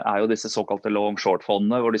 jo disse såkalte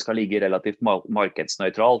long-short-fondene, hvor de skal ligge relativt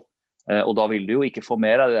markedsnøytralt. Og da vil du jo ikke få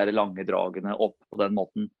mer av de der lange dragene opp på den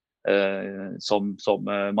måten som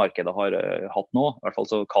markedet har hatt nå. I hvert fall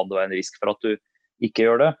så kan det være en risk for at du ikke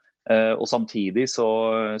gjør det. Og samtidig så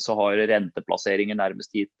har renteplasseringer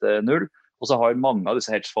nærmest gitt null. Og så har mange av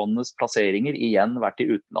disse hedgefondenes plasseringer igjen vært i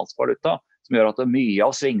utenlandsvaluta, som gjør at mye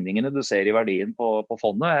av svingningene du ser i verdien på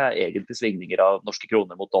fondet egentlig svingninger av norske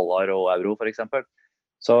kroner mot dollar og euro for eksempel.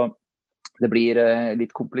 Så det blir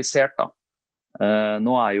litt komplisert da.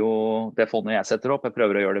 Nå jo det fondet jeg setter opp, jeg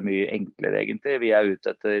prøver å gjøre det mye enklere egentlig. Vi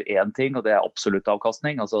ute etter én ting, og det absolutt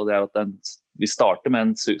avkastning. Altså det at vi starter med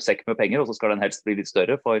en sekk med penger, og så skal den helst bli litt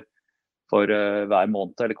større for hver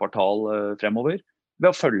måned eller kvartal fremover, ved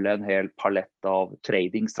å følge en hel palett av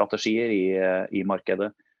tradingstrategier i markedet.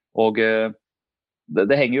 Og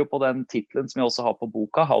det henger jo på den titlen som jeg også har på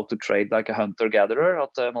boka, How to Trade Like a Hunter-Gatherer,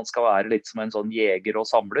 at man skal være litt som en sånn jeger og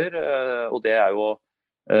samler, og det jo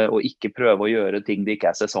å ikke prøve å gjøre ting det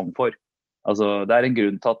ikke sesong for. Altså, det en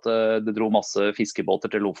grunn til at det dro masse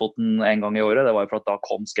fiskebåter til Lofoten en gang i året, det var jo for at da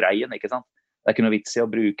kom skreien, ikke sant? Det ikke noe vits i å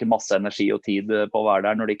bruke masse energi og tid på å være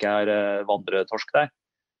der når det ikke vandretorsk der.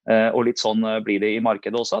 Og litt sånn blir det i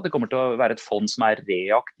markedet også, at det kommer til å være et fond som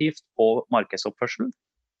reaktivt på markedsoppførselen.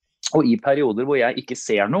 Og i perioder hvor jeg ikke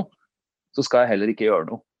ser noe, så skal jeg heller ikke gjøre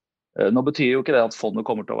noe. Nå betyr jo ikke det at fondet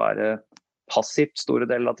kommer til å være passivt store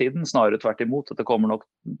deler av tiden, snarere tvert imot. Det kommer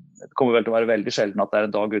vel til å være veldig sjelden at det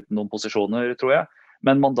en dag uten noen posisjoner, tror jeg.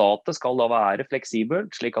 Men mandatet skal da være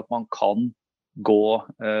fleksibelt, slik at man kan gå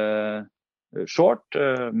short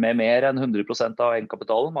med mer enn 100% av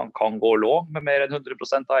egenkapitalen. Man kan gå long med mer enn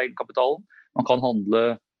 100% av egenkapitalen. Man kan handle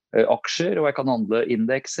aksjer, og jeg kan handle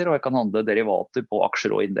indekser, og jeg kan handle derivater på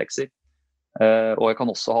aksjer og indekser. Og jeg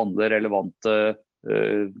kan også handle relevante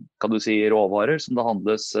kan du si, råvarer som det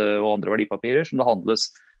handles, og andre verdipapirer som det handles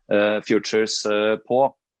futures på.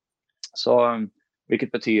 Så,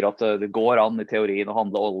 hvilket betyr at det går an i teorien å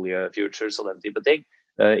handle olje, futures og den type ting.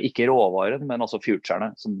 Ikke råvaren, men altså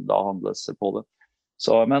futurene som da handles på det.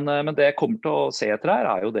 Så, men det jeg kommer til å se etter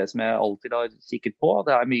her jo det som jeg alltid har kikket på.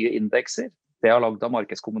 Det mye indekser. Det jeg har laget av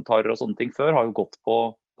markedskommentarer og sånne ting før har jo gått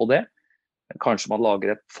på det. Kanskje man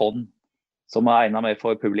lager et fond som egnet mer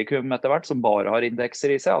for publikum etter hvert, som bare har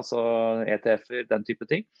indekser i seg, altså ETF-er, den type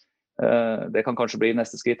ting. Det kan kanskje bli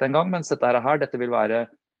neste skritt en gang, mens dette vil være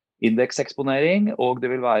indekseksponering, og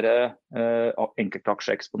det vil være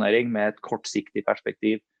enkeltaksjeeksponering med et kortsiktig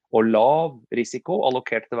perspektiv, og lav risiko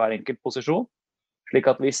allokert til hver enkelt posisjon.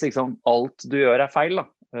 Slik at hvis liksom alt du gjør feil da,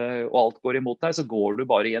 og alt går imot deg, så går du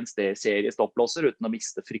bare i en serie stopplåser uten å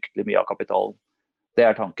miste fryktelig mye av kapitalen.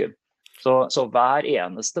 Det tanken. Så hver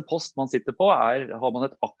eneste post man sitter på har man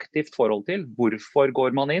et aktivt forhold til. Hvorfor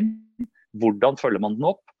går man inn? Hvordan følger man den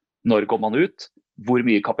opp? Når går man ut? Hvor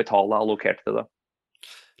mye kapital allokert til det?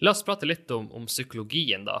 La oss prate litt om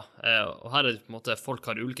psykologien da. Og her det på en måte folk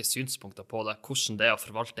har ulike synspunkter på det. Hvordan det å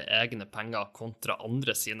forvalte egne penger kontra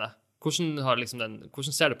andre sine. Hvordan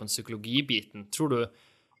ser du på den psykologibiten? Tror du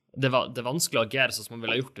det vanskelig å agere sånn som man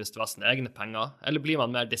ville ha gjort hvis det var sine egne penger? Eller blir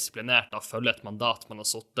man mer disiplinert av å følge et mandat man har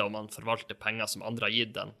suttet, og man forvalter penger som andre har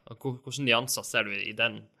gitt den? Hvordan nyanser ser du i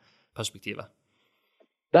den perspektivet?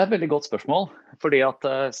 Det et veldig godt spørsmål, fordi at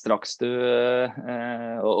straks du,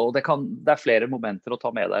 og det flere momenter å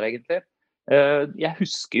ta med der egentlig. Jeg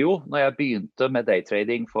husker jo når jeg begynte med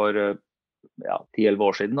daytrading for 10-11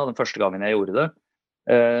 år siden, og den første gangen jeg gjorde det,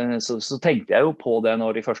 så tenkte jeg jo på det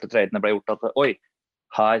når de første tradene ble gjort, at oi,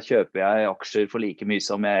 her kjøper jeg aksjer for like mye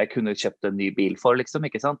som jeg kunne kjøpt en ny bil for, liksom,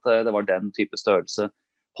 ikke sant? Det var den type størrelse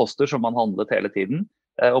poster som man handlet hele tiden,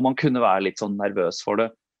 og man kunne være litt sånn nervøs for det.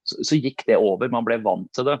 Så gikk det over, man ble vant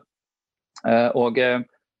til det.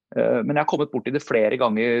 Men jeg har kommet bort i det flere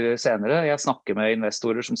ganger senere. Jeg snakker med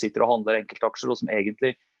investorer som sitter og handler enkeltaksjer, og som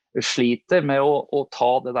egentlig sliter med å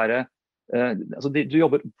ta det der, altså du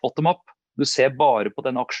jobber bottom up, Du ser bare på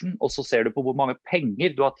den aksjen, og så ser du på hvor mange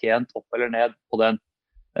penger du har tjent opp eller ned på den.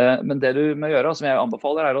 Men det du må gjøre, som jeg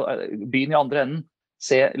anbefaler, å begynne i andre enden.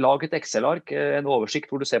 Lag et Excel-ark, en oversikt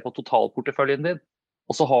hvor du ser på totalporteføljen din,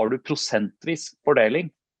 og så har du prosentvis fordeling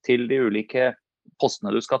til de ulike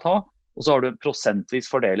postene du skal ta, og så har du en prosentvis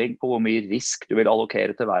fordeling på hvor mye risk du vil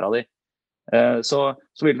allokere til hver av de. Så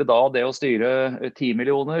vil det å styre 10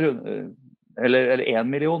 millioner, eller 1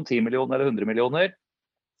 million, 10 millioner eller 100 millioner,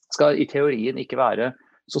 skal i teorien ikke være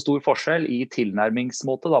så stor forskjell i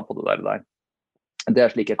tilnærmingsmåte da, på det der. Det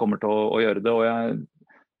slik jeg kommer til å gjøre det, og jeg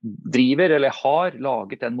driver eller har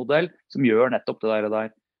laget en modell som gjør nettopp det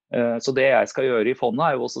der. Så det jeg skal gjøre i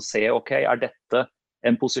fondet jo også se, ok, dette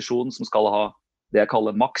en posisjon som skal ha det jeg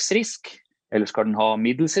kaller maksrisk, eller skal den ha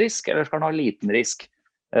middelsrisk, eller skal den ha liten risk?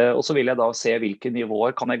 Og så vil jeg da se hvilke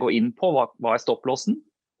nivåer kan jeg gå inn på, hva stopplåsen,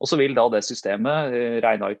 og så vil da det systemet,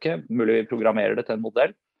 regnearket, mulig vi programmerer det til en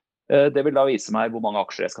modell, det vil da vise meg hvor mange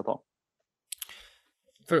aksjer jeg skal ta.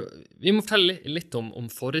 For vi må fortelle litt om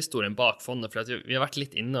forhistorien bak fondet, for vi har vært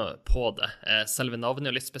litt inne på det. Selve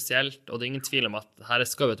navnet litt spesielt, og det ingen tvil om at her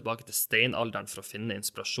skal vi tilbake til steinalderen for å finne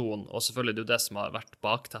inspirasjon, og selvfølgelig det det som har vært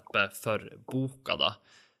bakteppet for boka da.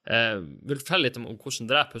 Vil du fortelle litt om hvordan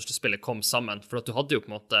det puslespillet kom sammen, for at du hadde jo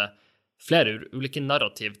på en måte flere ulike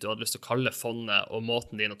narrativ du hadde lyst til å kalle fondet og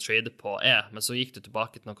måten din å trade på men så gikk du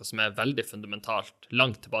tilbake til noe som veldig fundamentalt,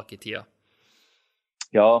 langt tilbake i tida.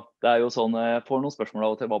 Ja, det jo sånn, jeg får noen spørsmål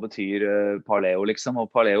av og til, hva betyr paleo liksom, og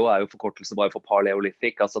paleo jo forkortelse bare for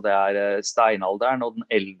paleolithic, altså det steinalderen og den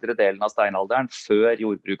eldre delen av steinalderen før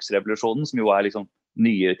jordbruksrevolusjonen, som jo liksom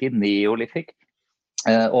nyere tid, neolithic,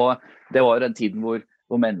 og det var den tiden hvor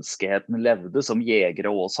menneskeheten levde som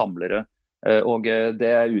jegere og samlere, og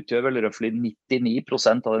det utgjør vel røftlig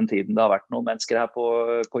 99% av den tiden det har vært noen mennesker her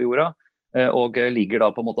på jorda, og ligger da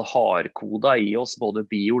på en måte hardkoda i oss, både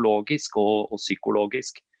biologisk og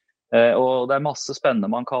psykologisk. Og det masse spennende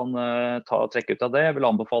man kan trekke ut av det. Jeg vil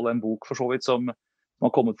anbefale en bok for så vidt som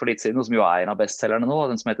har kommet for litt siden, og som jo en av bestsellerne nå,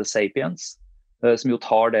 den som heter Sapiens, som jo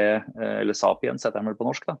tar det, eller Sapiens heter den vel på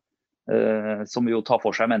norsk da, som jo tar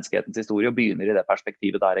for seg menneskehetens historie og begynner i det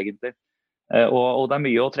perspektivet der egentlig. Og det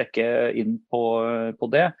mye å trekke inn på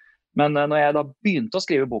det. Men når jeg da begynte å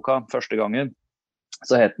skrive boka første gangen,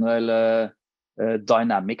 så het den vel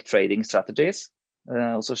Dynamic Trading Strategies,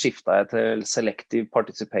 og så skiftet jeg til Selective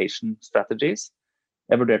Participation Strategies.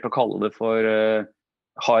 Jeg vurderte å kalle det for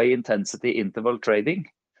High Intensity Interval Trading.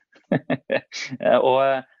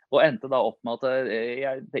 og endte da opp med at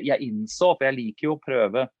jeg innså, for jeg liker jo å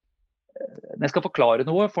prøve, når jeg skal forklare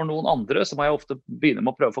noe for noen andre, så må jeg ofte begynne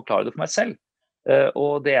med å prøve å forklare det for meg selv.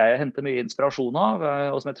 Og det jeg henter mye inspirasjon av,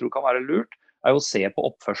 og som jeg tror kan være lurt, å se på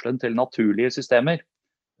oppførselen til naturlige systemer.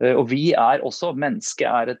 Og vi også,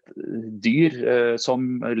 mennesket et dyr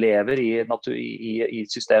som lever i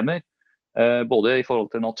systemer, både i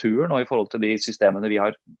forhold til naturen og i forhold til de systemene vi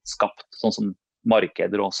har skapt, sånn som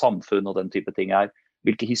markeder og samfunn og den type ting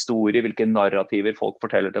hvilke historier, hvilke narrativer folk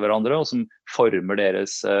forteller til hverandre, og som former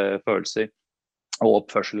deres følelser og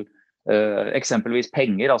oppførsel. Eksempelvis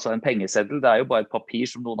penger, altså en pengeseddel, det jo bare et papir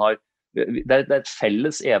som noen har. Det et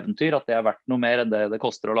felles eventyr at det verdt noe mer enn det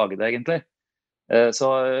koster å lage det egentlig.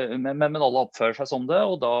 Men alle oppfører seg som det,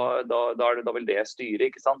 og da vil det styre,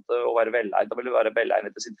 ikke sant? Å være velegnet, da vil det være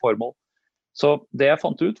velegnet til sitt formål. Så det jeg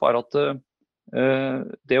fant ut var at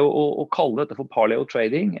det å kalle dette for paleo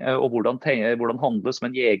trading, og hvordan handle som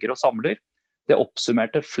en jeger og samler, det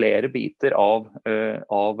oppsummerte flere biter av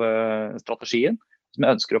strategien, som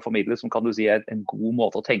jeg ønsker å formidle, som kan du si en god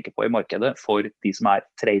måte å tenke på i markedet for de som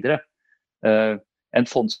tradere. En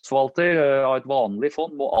fondsforvalter av et vanlig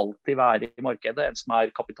fond må alltid være i markedet. En som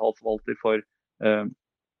kapitalforvalter for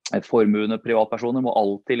formuende privatpersoner må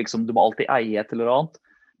du må alltid eie et eller annet.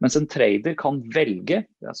 Mens en trader kan velge,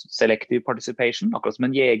 selective participation, akkurat som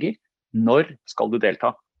en jeger, når skal du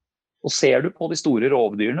delta. Og ser du på de store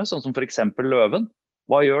rovdyrene, sånn som for eksempel løven,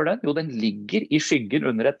 hva gjør den? Jo, den ligger i skyggen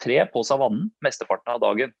under et tre på savannen mesteparten av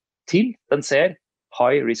dagen, til den ser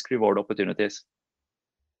high risk reward opportunities.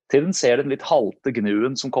 Til den ser den litt halte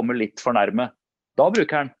gnuen som kommer litt for nærme. Da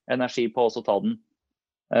bruker den energi på å ta den.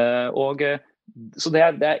 Så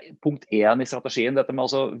det punkt 1 i strategien, dette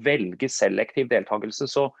med å velge selektiv deltakelse.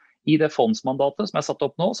 Så i det fondsmandatet som satt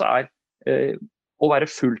opp nå, så å være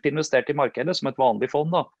fullt investert i markedet som et vanlig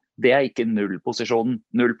fond, da, det ikke nullposisjonen.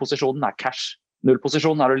 Nullposisjonen cash.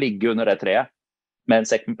 Nullposisjonen å ligge under det treet med en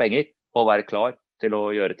sekk med penger og være klar til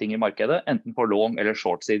å gjøre ting i markedet, enten på long- eller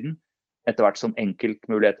short-siden, etter hvert som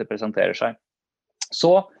enkeltmuligheter presenterer seg.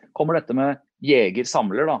 Så kommer dette med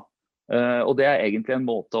jeger-samler da, og det egentlig en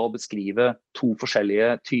måte å beskrive to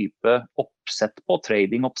forskjellige typer oppsett på,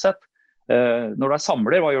 trading-oppsett. Når du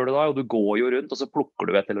samler, hva gjør du da? Og du går jo rundt, og så plukker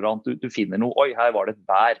du et eller annet. Du finner noe. Oi, her var det et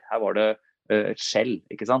bær. Her var det et skjell,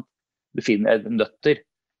 ikke sant? Du finner nøtter.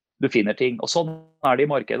 Du finner ting. Og sånn er det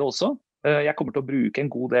i markedet også. Jeg kommer til å bruke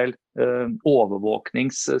en god del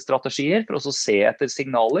overvåkningsstrategier for å se etter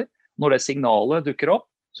signaler. Når det signalet dukker opp,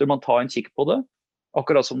 så vil man ta en kikk på det.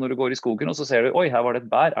 Akkurat som når du går i skogen, og så ser du, oi, her var det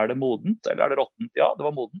et bær. Er det modent, eller er det råttent? Ja, det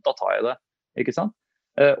var modent, da tar jeg det. Ikke sant?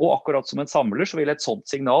 Og akkurat som en samler, så vil et sånt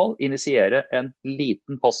signal initiere en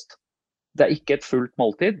liten post. Det er ikke et fullt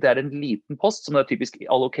måltid, det er en liten post som det typisk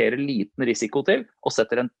allokerer liten risiko til, og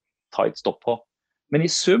setter en tight stopp på. Men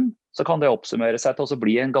i sum så kan det oppsummere seg til å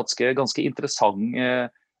bli en ganske interessant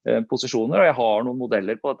posisjoner, og jeg har noen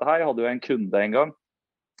modeller på dette her. Jeg hadde jo en kunde en gang,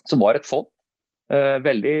 som var et fond.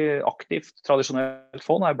 Veldig aktivt, tradisjonelt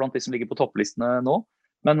fond, er blant de som ligger på topplistene nå.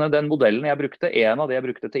 Men den modellen jeg brukte, en av de jeg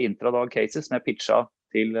brukte til intradag cases, som jeg pitcha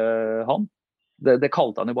til han, det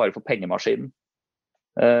kalte han jo bare for pengemaskinen.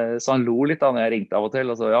 Så han lo litt da når jeg ringte av og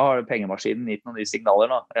til, og så, ja, har pengemaskinen gitt noen nye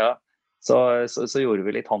signaler da? Ja. Så gjorde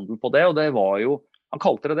vi litt handel på det, og det var jo, han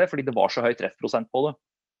kalte det fordi det var så høy treffprosent på det.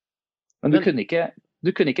 Men du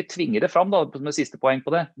kunne ikke tvinge det fram da, med siste poeng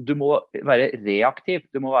på det. Du må være reaktiv,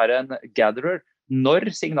 du må være en gatherer.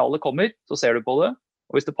 Når signalet kommer, så ser du på det,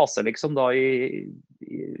 og hvis det passer liksom da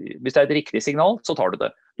hvis det er et riktig signal, så tar du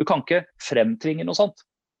det. Du kan ikke fremtvinge noe sånt.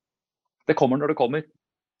 Det kommer når det kommer.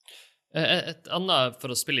 Et annet,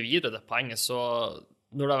 for å spille videre det poenget, så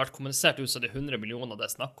når det har vært kommunisert ut, så er det 100 millioner det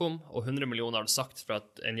er snakk om, og 100 millioner har du sagt for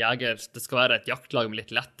at en jeger, det skal være et jaktlag med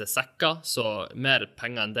litt lette sekker, så mer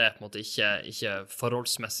penger enn det på en måte ikke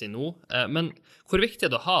forholdsmessig nå. Men hvor viktig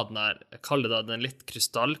er det å ha den litt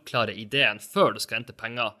krystallklare ideen før du skal hente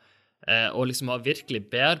penger, og liksom ha virkelig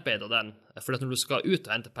bearbeidet den? For når du skal ut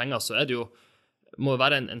og hente penger, så er det jo, må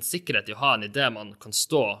være en sikkerhet i å ha en idé man kan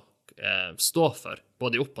stå for,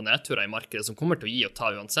 både i opp- og nedturer i markedet, som kommer til å gi og ta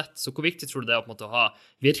uansett. Så hvor viktig tror du det er å på en måte ha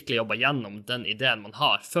virkelig jobbet gjennom den ideen man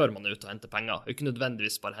har før man er ute og henter penger, og ikke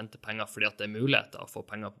nødvendigvis bare hente penger fordi at det er muligheter å få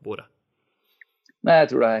penger på bordet? Nei, jeg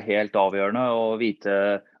tror det er helt avgjørende å vite,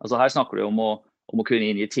 altså her snakker du om å kunne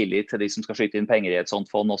inngi tillit til de som skal skyte inn penger i et sånt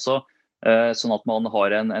fond også, sånn at man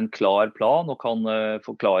har en klar plan og kan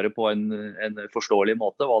forklare på en forståelig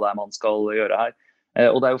måte hva det er man skal gjøre her.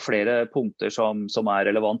 Og det er jo flere punkter som er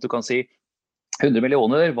relevant. Du kan si 100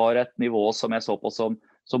 millioner var et nivå som jeg så på som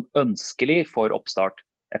ønskelig for oppstart.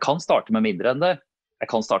 Jeg kan starte med mindre enn det,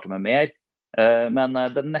 jeg kan starte med mer, men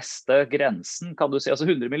den neste grensen kan du si, altså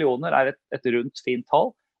 100 millioner er et rundt fint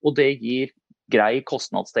tall, og det gir grei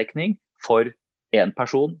kostnadsdekning for en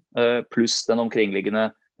person, pluss den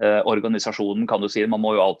omkringliggende organisasjonen, kan du si. Man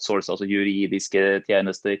må jo outsource, altså juridiske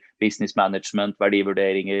tjenester, business management,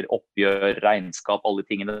 verdivurderinger, oppgjør, regnskap, alle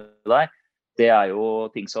tingene der. Det er jo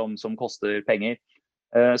ting som koster penger.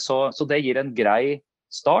 Så det gir en grei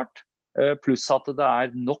start, pluss at det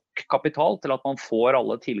er nok kapital til at man får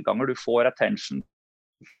alle tilganger. Du får attention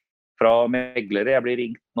fra meglere. Jeg blir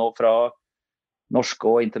ringt nå fra norske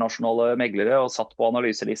og internasjonale meglere og satt på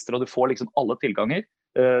analyselister, og du får liksom alle tilganger.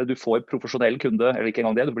 Du får profesjonell kunde, eller ikke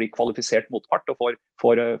engang det, du blir kvalifisert motpart og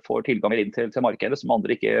får tilganger inn til markedet som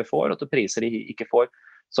andre ikke får, og til priser de ikke får.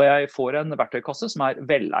 Så jeg får en verktøykasse som er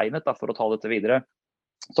velegnet for å ta dette videre.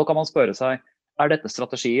 Så kan man spørre seg, er dette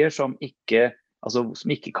strategier som ikke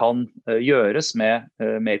kan gjøres med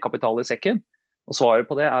mer kapital i sekken? Og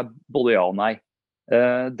svaret på det er både ja og nei.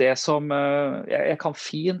 Jeg kan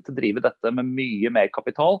fint drive dette med mye mer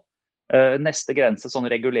kapital. Neste grense sånn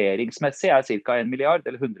reguleringsmessig er ca. 1 milliard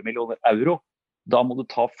eller 100 millioner euro. Da må du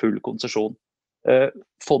ta full konsesjon.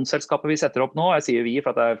 Fondselskapet vi setter opp nå, jeg sier vi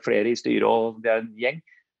for at det er flere i styret og det er en gjeng,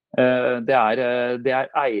 det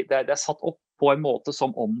er satt opp på en måte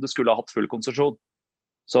som om du skulle ha hatt full konsesjon.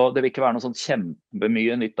 Så det vil ikke være noe sånn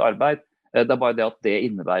kjempemye nytt arbeid. Det er bare det at det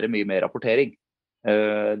innebærer mye mer rapportering.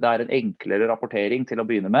 Det er en enklere rapportering til å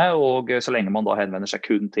begynne med, og så lenge man da henvender seg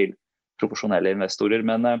kun til profesjonelle investorer.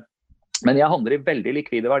 Men jeg handler i veldig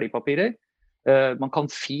likvide verdipapirer. Man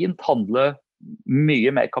kan fint handle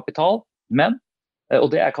mye mer kapital, men,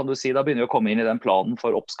 og det kan du si, da begynner vi å komme inn i den planen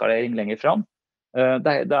for oppskalering lenger fram.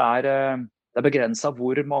 Det er begrenset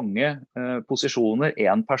hvor mange posisjoner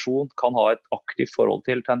en person kan ha et aktivt forhold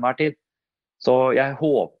til enhver tid. Så jeg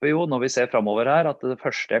håper jo, når vi ser fremover her, at det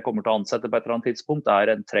første jeg kommer til å ansette på et eller annet tidspunkt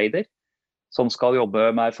er en trader, som skal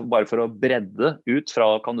jobbe med, bare for å bredde ut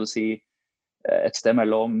fra, kan du si, et sted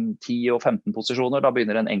mellom 10 og 15 posisjoner. Da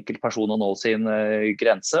begynner en enkelt person å nå sin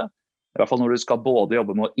grense. I hvert fall når du skal både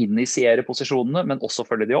jobbe med å initiere posisjonene, men også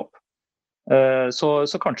følge de opp.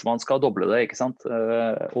 Så kanskje man skal doble det, ikke sant?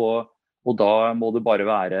 Og da må det bare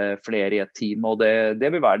være flere i et team, og det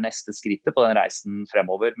vil være neste skrittet på den reisen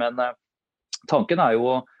fremover. Men tanken jo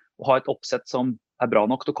å ha et oppsett som bra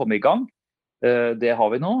nok til å komme i gang. Det har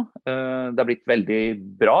vi nå. Det blitt veldig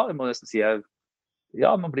bra. Jeg må nesten si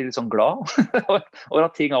ja, man blir litt sånn glad over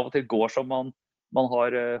at ting av og til går som man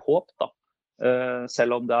har håp da.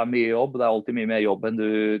 Selv om det mye jobb, det alltid mye mer jobb enn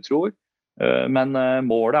du tror. Men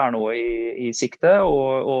målet nå i sikte,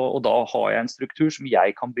 og da har jeg en struktur som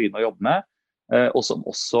jeg kan begynne å jobbe med, og som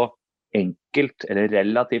også enkelt, eller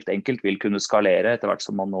relativt enkelt, vil kunne skalere etter hvert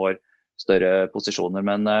som man når større posisjoner.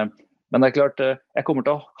 Men det klart, jeg kommer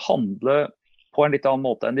til å handle på en litt annen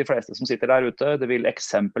måte enn de fleste som sitter der ute. Det vil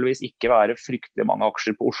eksempelvis ikke være fryktelig mange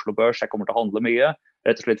aksjer på Oslo Børs. Jeg kommer til å handle mye,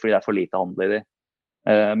 rett og slett fordi det for lite handel i de.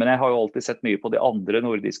 Men jeg har jo alltid sett mye på de andre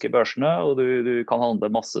nordiske børsene, og du kan handle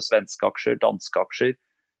masse svenske aksjer, danske aksjer,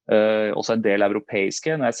 også en del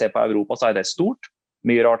europeiske. Når jeg ser på Europa så det stort,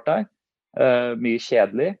 mye rart der, mye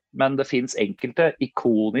kjedelig, men det finnes enkelte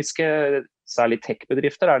ikoniske, særlig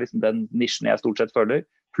tech-bedrifter, liksom den nisjen jeg stort sett følger,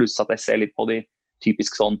 pluss at jeg ser litt på de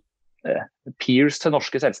typisk sånn peers til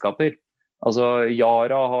norske selskaper. Altså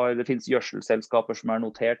Yara det finnes gjødselselskaper som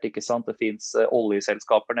notert, ikke sant? Det finnes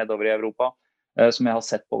oljeselskaper nedover i Europa, som jeg har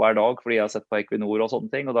sett på hver dag, fordi jeg har sett på Equinor og sånne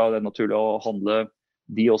ting, og da det naturlig å handle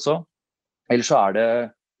de også. Ellers så det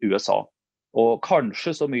USA. Og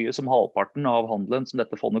kanskje så mye som halvparten av handelen som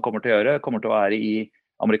dette fondet kommer til å gjøre, kommer til å være i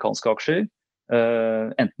amerikanske aksjer,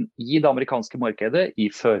 enten i det amerikanske markedet, i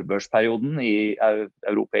førbørsperioden, i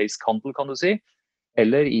europeisk handel kan du si,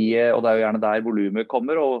 eller og det jo gjerne der volumet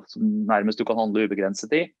kommer, og som nærmest du kan handle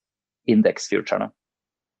ubegrenset i, indeksfuturene.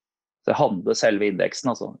 Så jeg handler selve indeksen,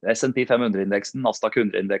 altså S&P 500-indeksen, Nasdaq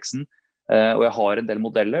 100-indeksen, og jeg har en del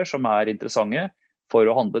modeller som interessante for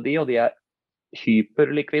å handle de, og de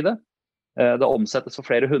hyperlikvide. Det omsettes for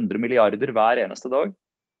flere 100 milliarder hver eneste dag.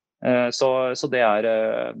 Så det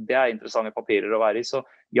interessante papirer å være i. Så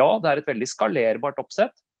ja, det et veldig skalerbart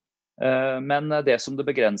oppsett. Men det som det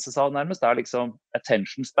begrenses av nærmest liksom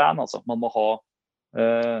attention span, altså man må ha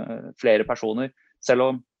flere personer, selv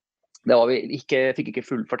om fikk ikke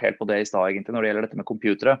fullført helt på det i sted egentlig når det gjelder dette med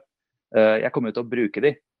computere. Jeg kommer til å bruke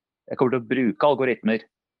de. Jeg kommer til å bruke algoritmer.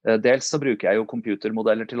 Dels så bruker jeg jo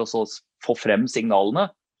computermodeller til å få frem signalene.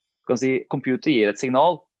 Du kan si, computer gir et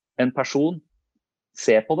signal, en person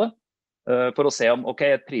ser på det, for å se om,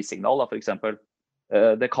 et prissignal da, for eksempel.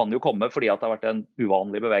 Det kan jo komme fordi at det har vært en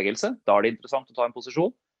uvanlig bevegelse. Da det interessant å ta en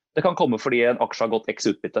posisjon. Det kan komme fordi en aksje har gått X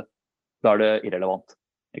utbytte. Da det irrelevant.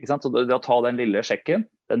 Ikke sant? Så det å ta den lille sjekken,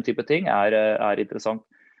 den type ting, interessant.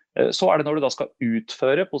 Så det når du da skal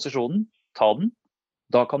utføre posisjonen, ta den.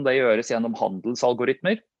 Da kan det gjøres gjennom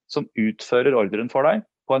handelsalgoritmer som utfører ordren for deg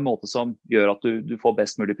på en måte som gjør at du får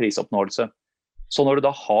best mulig prisoppnåelse. Så når du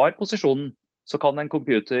da har posisjonen, så kan en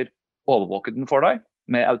computer overvåke den for deg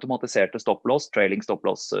med automatiserte stop-loss, trailing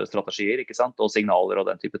stop-loss-strategier, ikke sant? Og signaler og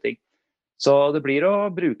den type ting. Så det blir å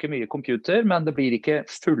bruke mye computer, men det blir ikke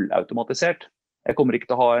fullautomatisert. Jeg kommer ikke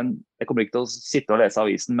til å sitte og lese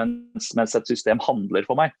avisen mens et system handler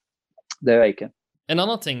for meg. Det gjør jeg ikke. En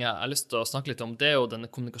annen ting jeg har lyst til å snakke litt om, det jo denne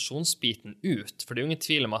kommunikasjonsbiten ut, for det jo ingen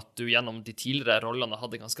tvil om at du gjennom de tidligere rollene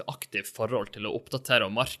hadde ganske aktivt forhold til å oppdatere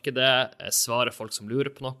om markedet, svare folk som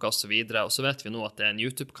lurer på noe, og så videre. Og så vet vi nå at det en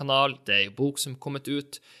YouTube-kanal, det en bok som kommet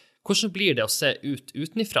ut. Hvordan blir det å se ut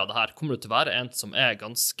utenifra det her? Kommer du til å være en som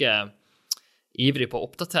ganske ivrig på å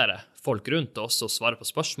oppdatere folk rundt, og også svare på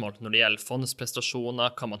spørsmål når det gjelder fondets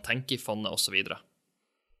prestasjoner, hva man tenker i fondet, og så videre?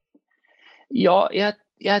 Ja,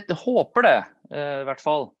 jeg håper det. I hvert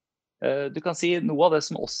fall. Du kan si noe av det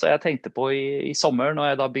som også jeg tenkte på i sommer, når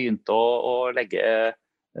jeg da begynte å legge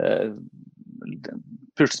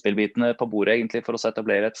puslespillbitene på bordet egentlig for å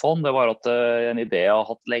etablere et fond. Det var at en idé jeg har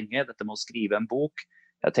hatt lenge, dette med å skrive en bok.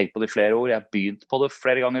 Jeg har tenkt på det i flere år, jeg har begynt på det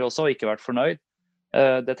flere ganger også, og ikke vært fornøyd.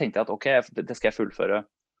 Det tenkte jeg at det skal jeg fullføre.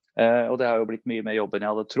 Og det har jo blitt mye mer jobb enn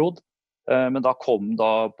jeg hadde trodd. Men da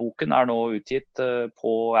boken nå utgitt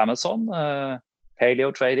på Amazon,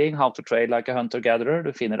 Paleo Trading, How to Trade Like a Hunter-Gatherer.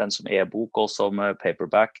 Du finner den som e-bok og som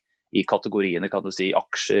paperback i kategoriene, kan du si,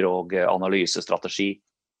 aksjer og analysestrategi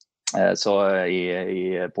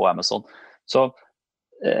på Amazon. Så,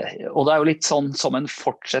 og det jo litt sånn som en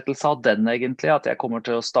fortsettelse av den egentlig, at jeg kommer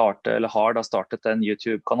til å starte, eller har da startet en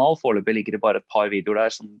YouTube-kanal. Foreløpig ligger det bare et par videoer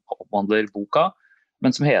der som omhandler boka,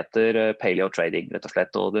 men som heter Paleo Trading, rett og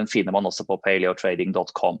slett. Og den finner man også på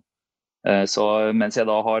paleotrading.com. Så mens jeg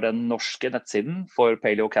da har den norske nettsiden for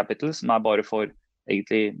Paleo Capital, som bare for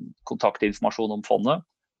egentlig kontaktinformasjon om fondet,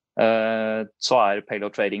 så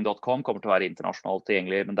paleotrading.com kommer til å være internasjonalt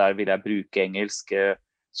tilgjengelig, men der vil jeg bruke engelsk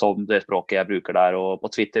som det språket jeg bruker der, og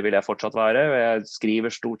på Twitter vil jeg fortsatt være. Jeg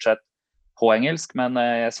skriver stort sett på engelsk, men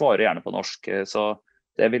jeg svarer gjerne på norsk, så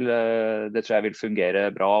det tror jeg vil fungere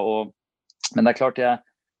bra. Og Men det klart,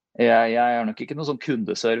 jeg er nok ikke noe sånn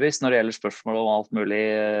kundeservice når det gjelder spørsmål om alt mulig,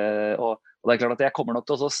 og det klart at jeg kommer nok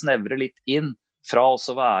til å snevre litt inn fra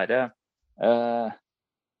også være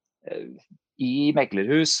i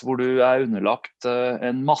meglerhus, hvor du underlagt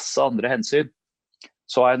en masse andre hensyn,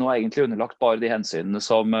 så jeg nå egentlig underlagt bare de hensynene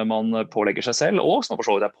som man pålegger seg selv, og som for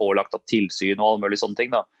så vidt pålagt av tilsyn og alle mulige sånne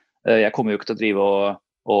ting. Da. Jeg kommer jo ikke til å drive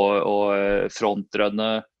og frontrunne,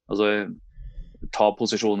 altså ta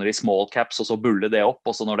posisjoner i small caps, og så bulle det opp,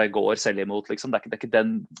 og så når det går selv imot, liksom. Det går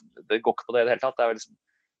ikke på det i det hele tatt. Det liksom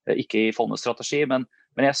ikke i fondets strategi, men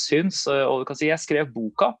jeg synes, og du kan si, jeg skrev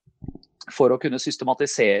boka for å kunne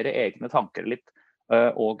systematisere egne tanker litt,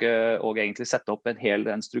 og egentlig sette opp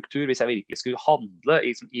en struktur. Hvis jeg virkelig skulle handle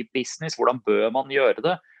i business, hvordan bør man gjøre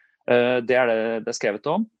det? Det det er skrevet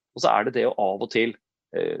om. Og så det å av og til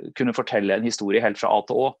kunne fortelle en historie helt fra A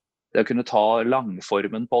til Å. Det å kunne ta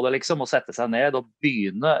langformen på det, liksom, og sette seg ned og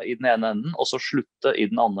begynne i den ene enden, og så slutte i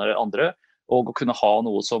den andre, og å kunne ha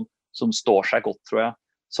noe som står seg godt, tror jeg.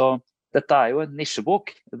 Så dette jo en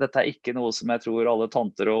nisjebok. Dette ikke noe som jeg tror alle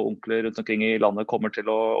tanter og onkler rundt omkring i landet kommer til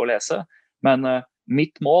å lese. Men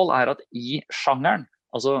mitt mål at i sjangeren,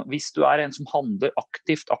 altså hvis du en som handler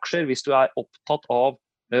aktivt aksjer, hvis du opptatt av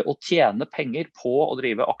å tjene penger på å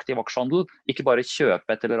drive aktiv aksjehandel, ikke bare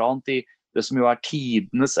kjøpe et eller annet i det som jo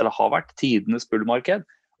tidenes, eller har vært tidenes bullmarked,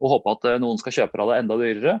 og håpe at noen skal kjøpe av det enda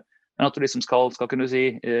dyrere, men at du liksom skal kunne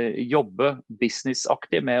si, jobbe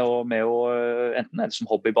businessaktig med å enten som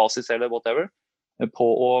hobbybasis eller whatever, på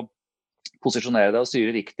å posisjonere deg og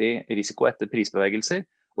styre riktig risiko etter prisbevegelser,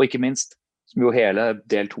 og ikke minst, som jo hele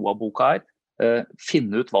del 2 av boka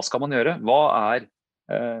finne ut hva skal man gjøre, hva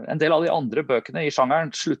en del av de andre bøkene i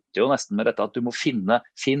sjangeren slutter jo nesten med dette at du må finne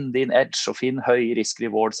din edge og finn høy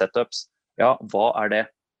risk-reward setups. Ja, hva det?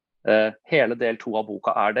 Hele del 2 av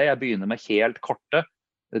boka det. Jeg begynner med helt korte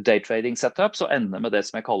daytrading setups og ender med det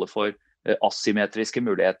som jeg kaller for asymmetriske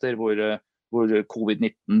muligheter, hvor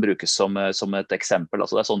covid-19 brukes som et eksempel.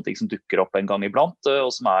 Altså det sånne ting som dukker opp en gang iblant,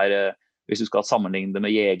 og som hvis du skal sammenligne det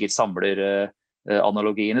med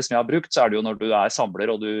jeger-samler-analogiene som jeg har brukt, så det jo når du samler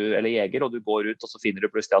eller jeger, og du går ut, og så finner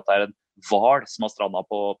du plutselig at det en hval som har strandet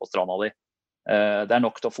på stranda di. Det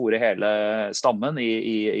nok til å fôre hele stammen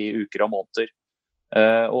i uker og måneder.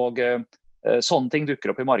 Og sånne ting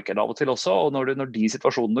dukker opp i markedet av og til også, og når de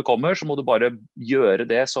situasjonene kommer, så må du bare gjøre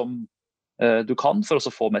det som du kan for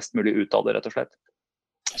å få mest mulig ut av det, rett og slett.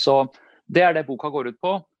 Så det det boka går ut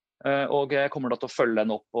på, og jeg kommer da til å følge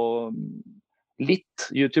den opp på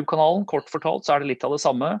litt YouTube-kanalen, kort fortalt, så det litt av det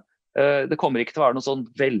samme. Det kommer ikke til å være noen sånn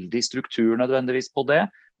veldig struktur nødvendigvis på det,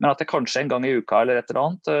 men at jeg kanskje en gang i uka eller et eller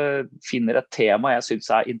annet finner et tema jeg synes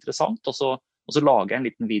interessant, og så lager jeg en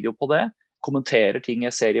liten video på det, kommenterer ting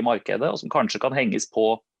jeg ser i markedet, og som kanskje kan henges på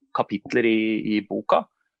kapitler i boka.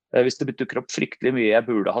 Hvis det dukker opp fryktelig mye jeg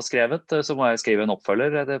burde ha skrevet, så må jeg skrive en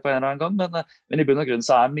oppfølger på en eller annen gang, men i bunn og grunn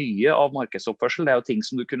så mye av markedsoppførsel, det jo ting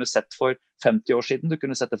som du kunne sett for 50 år siden, du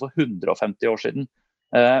kunne sett det for 150 år siden,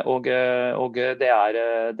 og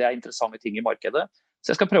det interessante ting i markedet. Så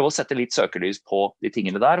jeg skal prøve å sette litt søkelys på de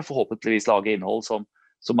tingene der, og forhåpentligvis lage innhold som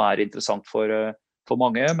interessant for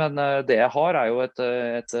mange, men det jeg har jo et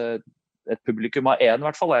publikum av en i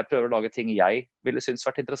hvert fall, og jeg prøver å lage ting jeg ville synes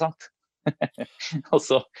vært interessant. Og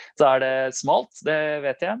så det smalt, det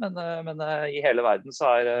vet jeg, men i hele verden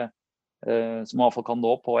så som man i hvert fall kan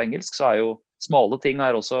nå på engelsk, så jo smale ting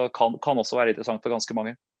også, kan også være interessant for ganske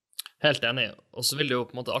mange. Helt enig, og så vil det jo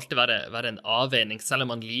på en måte alltid være en avveining, selv om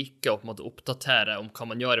man liker å på en måte oppdatere om hva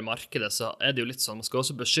man gjør i markedet, så det jo litt sånn, man skal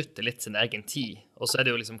også beskytte litt sin egen tid, og så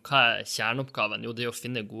det jo liksom, hva kjerneoppgaven? Jo, det å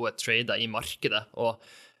finne gode trader i markedet, og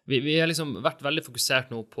vi har liksom vært veldig fokusert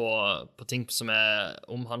nå på ting som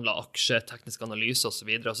omhandler aksje, teknisk analyse og så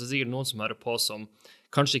videre, og så sikkert noen som hører på som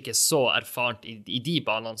kanskje ikke så erfarent i de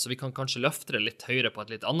banene, så vi kan kanskje løfte det litt høyere på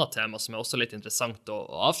et litt annet tema som også litt interessant å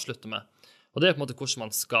avslutte med. Og det på en måte hvordan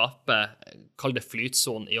man skaper, kall det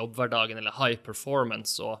flytsonen i jobbhverdagen eller high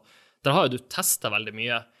performance, og der har jo du testet veldig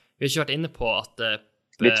mye. Vi har ikke vært inne på at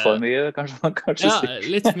litt for mye, kanskje man si. Ja,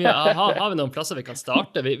 litt for mye. Har vi noen plasser vi kan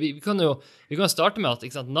starte? Vi kan starte med at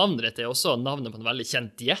ikke sant, navnet ditt også navnet på en veldig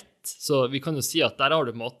kjent diett, så vi kan jo si at der har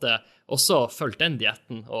du på en måte også fulgt den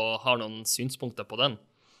dietten og har noen synspunkter på den.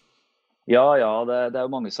 Ja, det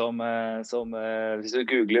jo mange som hvis du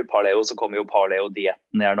googler paleo, så kommer jo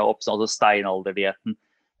paleo-dietten gjerne opp, altså steinalderdietten.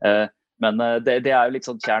 Men det jo litt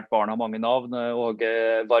sånn kjært barn av mange navn, og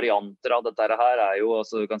varianter av dette her jo,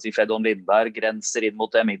 altså du kan si Fedon Lindberg grenser inn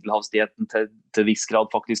mot det, middelhavsdietten til viss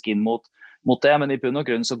grad faktisk inn mot det, men i bunn og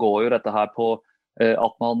grunn så går jo dette her på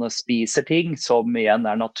at man spiser ting som igjen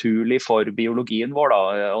naturlig for biologien vår da,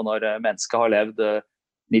 og når mennesket har levd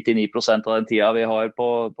 99% av den tida vi har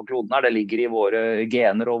på kloden her, det ligger i våre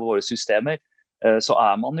gener og våre systemer, så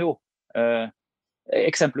man jo,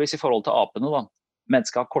 eksempelvis i forhold til apene da,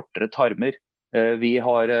 mennesker har kortere tarmer, vi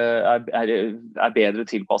bedre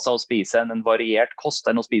tilpasset å spise en variert kost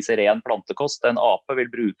enn å spise ren plantekost. En ape vil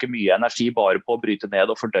bruke mye energi bare på å bryte ned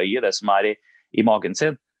og fordøye det som i magen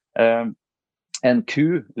sin. En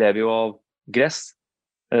ku lever jo av gress,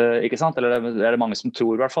 ikke sant? Eller det det mange som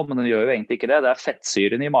tror i hvert fall, men den gjør jo egentlig ikke det. Det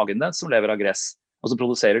fettsyren i magen den som lever av gress, og så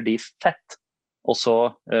produserer de fett. Og så,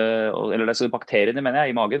 eller det er bakteriene mener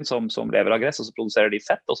jeg, i magen som lever av gress, og så produserer de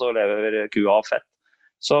fett, og så lever kua av fett.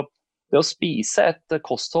 Så det å spise et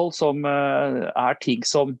kosthold som ting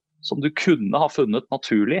som du kunne ha funnet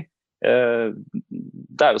naturlig,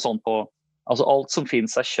 det jo sånn på, altså alt som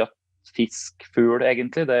finnes kjøtt, fisk, fugl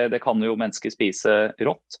egentlig, det kan jo mennesker spise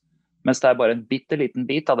rått, mens det bare en bitteliten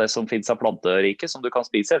bit av det som finnes av planteriket som du kan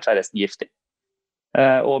spise, ellers resten giftig.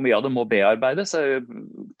 Og mye av det må bearbeides,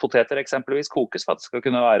 poteter eksempelvis kokes for at det skal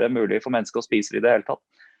kunne være mulig for mennesker å spise i det hele tatt.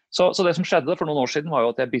 Så det som skjedde for noen år siden var jo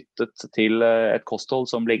at jeg byttet til et kosthold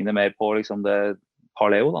som ligner mer på liksom det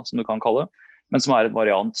paleo, da, som du kan kalle det, men som en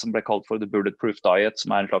variant som ble kalt for the bulletproof diet,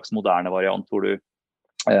 som en slags moderne variant hvor du,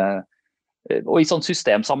 og i sånn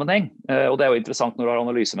systemsammenheng, og det jo interessant når du har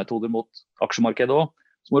analysemetoder mot aksjemarkedet også,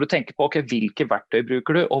 så må du tenke på okay, hvilke verktøy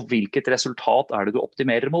bruker du, og hvilket resultat det du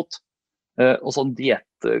optimerer mot. Og sånn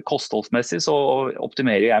kostholdsmessig så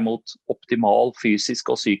optimerer jeg mot optimal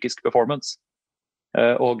fysisk og psykisk performance.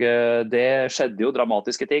 Og det skjedde jo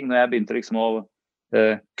dramatiske ting når jeg begynte liksom å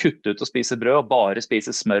kutte ut å spise brød og bare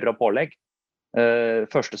spise smør og pålegg.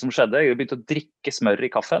 Første som skjedde, jeg begynte å drikke smør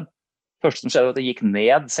i kaffen. Første som skjedde var at det gikk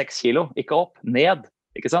ned 6 kilo, ikke opp, ned,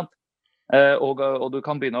 ikke sant? Og du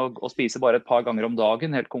kan begynne å spise bare et par ganger om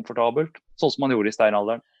dagen, helt komfortabelt, sånn som man gjorde i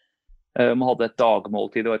steinalderen. Man hadde et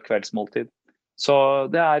dagmåltid og et kveldsmåltid. Så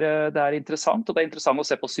det interessant, og det interessant å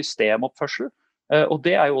se på systemoppførsel. Og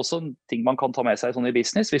det jo også en ting man kan ta med seg sånn i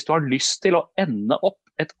business. Hvis du har lyst til å ende opp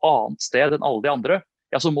et annet sted enn alle de andre,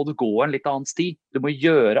 ja, så må du gå en litt annen sti. Du må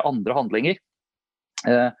gjøre andre handlinger.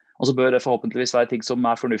 Og så bør det forhåpentligvis være ting som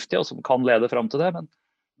fornuftige, og som kan lede frem til det.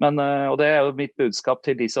 Og det jo mitt budskap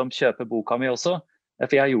til de som kjøper boka mi også.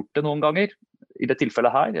 For jeg har gjort det noen ganger. I det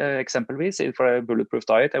tilfellet her, eksempelvis, for Bulletproof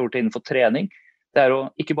Diet, jeg har gjort det innenfor trening. Det å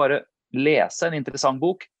ikke bare lese en interessant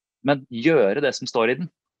bok, men gjøre det som står i den.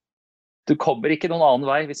 Du kommer ikke noen annen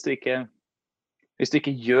vei hvis du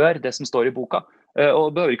ikke gjør det som står i boka. Og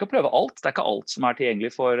du behøver ikke å prøve alt. Det ikke alt som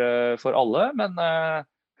tilgjengelig for alle, men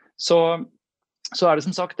så det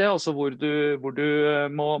som sagt det, altså hvor du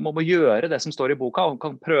må gjøre det som står i boka, og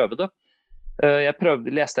kan prøve det. Jeg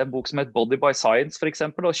leste en bok som het Body by Science, for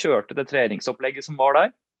eksempel, og kjørte det treningsopplegget som var der.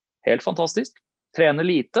 Helt fantastisk. Trene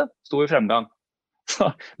lite, stor fremgang.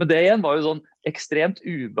 Men det igjen var jo sånn ekstremt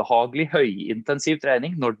ubehagelig høyintensiv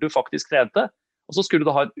trening når du faktisk trente, og så skulle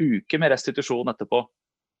du ha en uke med restitusjon etterpå.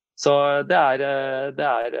 Så det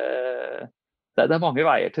mange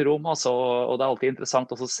veier til rom, altså, og det alltid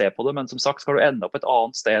interessant også å se på det, men som sagt, skal du ende opp et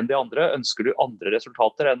annet sted enn de andre, ønsker du andre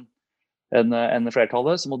resultater enn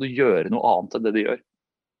flertallet, så må du gjøre noe annet enn det du gjør.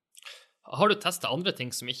 Har du testet andre ting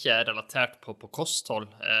som ikke relatert på kosthold,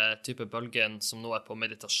 type bølgen som nå på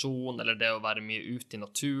meditasjon, eller det å være mye ute i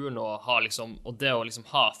naturen, og det å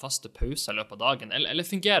ha faste pauser i løpet av dagen, eller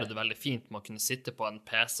fungerer det veldig fint med å kunne sitte på en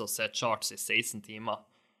PC og se charts i 16 timer?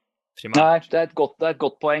 Primært? Nei, det et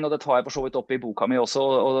godt poeng, og det tar jeg for så vidt opp i boka mi også,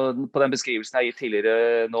 og på den beskrivelsen jeg har gitt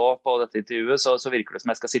tidligere nå på dette intervjuet, så virker det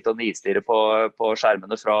som jeg skal sitte og nistirre på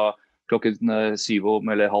skjermene fra klokken 7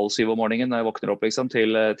 eller halv 7 om morgenen når jeg våkner opp liksom,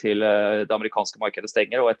 til det amerikanske markedet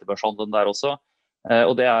stenger, og etterbørshandelen der også.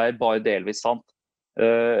 Og det bare delvis sant.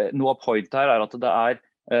 Noe av pointet her at det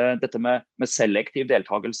dette med selektiv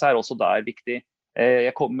deltakelse også der viktig.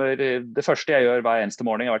 Det første jeg gjør hver eneste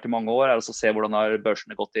morgen, jeg har vært i mange år, å se hvordan har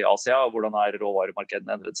børsene gått i Asia, og hvordan har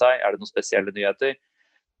råvaremarkedene endret seg, det noen spesielle nyheter.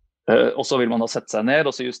 Og så vil man da sette seg ned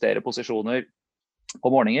og så justere posisjoner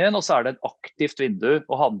på morgenen, og så det et aktivt vindu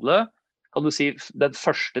å handle, kan du si, den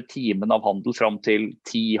første timen av handel frem til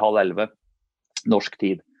 10:30 norsk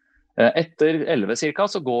tid. Etter 11 cirka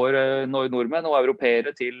så går nordmenn og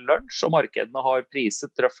europeere til lunsj, og markedene har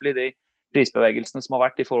priset røffelig de prisbevegelsene som har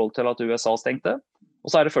vært i forhold til at USA stengte.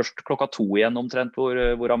 Og så det først klokka 2 igjen omtrent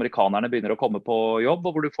hvor amerikanerne begynner å komme på jobb,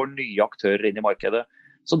 og hvor du får nye aktører inn i markedet.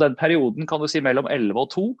 Så den perioden kan du si mellom 11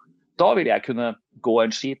 og 2, da vil jeg kunne gå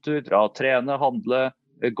en skitur, dra og trene, handle,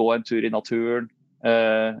 gå en tur i naturen,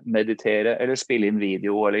 meditere, eller spille inn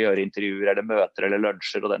video, eller gjøre intervjuer, eller møter, eller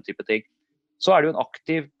lunsjer og den type ting. Så det jo en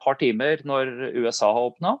aktiv par timer når USA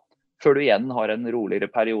har åpnet, før du igjen har en roligere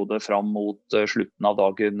periode fram mot slutten av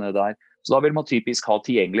dagen der. Så da vil man typisk ha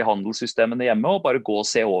tilgjengelig handelssystemene hjemme og bare gå og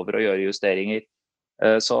se over og gjøre justeringer.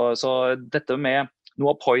 Så dette med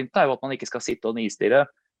noe av pointet jo at man ikke skal sitte og nistirre,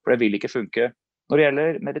 for det vil ikke funke. Når det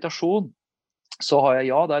gjelder meditasjon, så har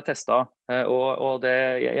det har jeg testet, og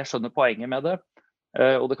jeg skjønner poenget med det.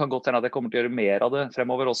 Og det kan godt hende at jeg kommer til å gjøre mer av det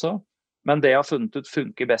fremover også. Men det jeg har funnet ut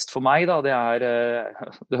funker best for meg, da,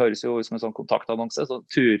 det høres jo ut som en sånn kontaktannonse, så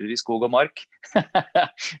turer i skog og mark.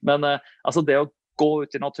 Men altså det å gå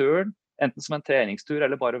ut i naturen, enten som en treningstur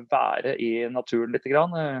eller bare være i naturen litt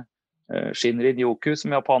grann, Shinrin-yoku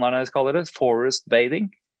som japanerne kaller det, forest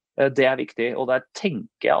bathing, det viktig. Og der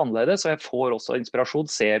tenker jeg annerledes, og jeg får også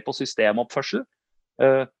inspirasjon, ser på systemoppførsel,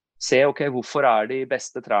 se hvorfor de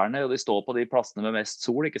beste trærne, og de står på de plassene med mest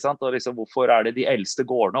sol, ikke sant? Og liksom, hvorfor det de eldste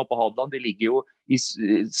gårdene oppe på Hadeland, de ligger jo i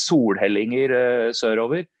solhellinger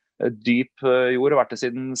sørover, dyp jord har vært det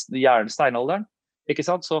siden steinalderen, ikke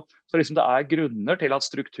sant? Så liksom det grunner til at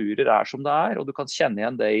strukturer som det og du kan kjenne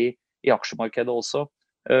igjen det i aksjemarkedet også.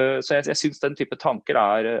 Så jeg synes den type tanker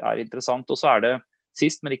interessant, og så det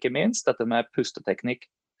sist, men ikke minst, dette med pusteteknikk,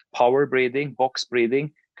 power breathing, box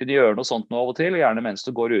breathing, kunne gjøre noe sånt nå av og til, gjerne mens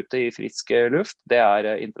du går ute i frisk luft, det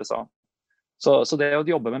interessant. Så det å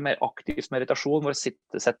jobbe med mer aktivt meditasjon, hvor jeg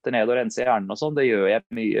setter ned og renser hjernen og sånn, det gjør jeg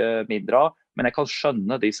mye mindre av, men jeg kan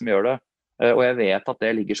skjønne de som gjør det, og jeg vet at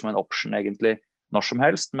det ligger som en option egentlig når som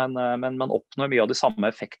helst, men man oppnår mye av de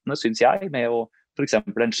samme effektene, synes jeg, med for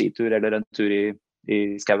eksempel en skitur eller en tur i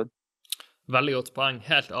skauen. Veldig godt poeng.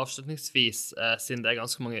 Helt avslutningsvis, siden det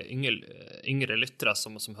ganske mange yngre lyttere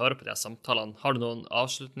som hører på de samtalene, har du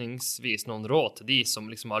avslutningsvis noen råd til de som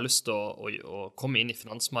liksom har lyst til å komme inn i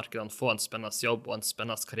finansmarkedene, få en spennende jobb og en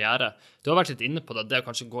spennende karriere? Du har vært litt inne på det å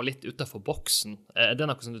kanskje gå litt utenfor boksen. Det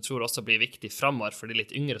noe som du tror også blir viktig fremover for de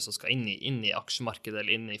litt yngre som skal inn i aksjemarkedet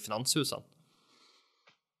eller inn i finanshusene?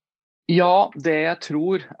 Ja, det jeg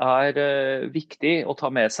tror viktig å ta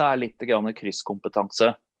med seg litt grann krysskompetanse.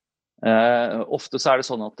 Ofte så det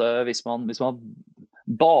sånn at hvis man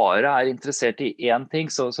bare interessert i én ting,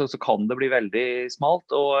 så kan det bli veldig smalt,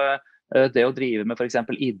 og det å drive med for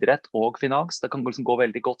eksempel idrett og finans, det kan liksom gå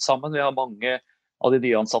veldig godt sammen. Vi har mange av de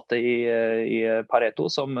nyansatte i Pareto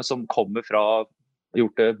som kommer fra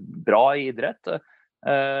gjort det bra i idrett,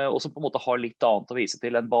 og som på en måte har litt annet å vise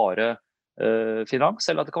til enn bare finans,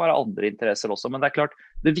 eller at det kan være andre interesser også. Men det klart,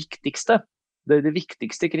 det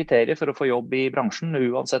viktigste kriteriet for å få jobb i bransjen,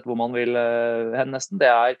 uansett hvor man vil hen nesten, det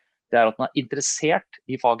at man interessert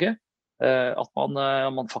i faget, at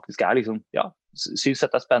man faktisk liksom, synes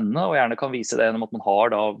dette spennende, og gjerne kan vise det gjennom at man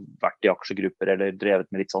har da vært i aksjegrupper eller drevet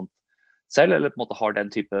med litt sånt selv, eller på en måte har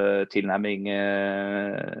den type tilnærming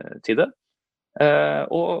til det,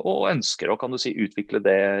 og ønsker å, kan du si, utvikle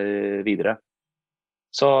det videre.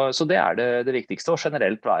 Så det det viktigste, og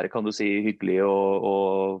generelt være, kan du si, hyggelig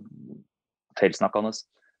og feilsnakkende.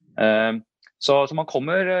 Så man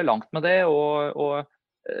kommer langt med det, og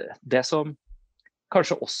det som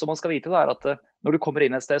kanskje også man skal vite, at når du kommer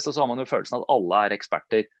inn et sted, så har man jo følelsen at alle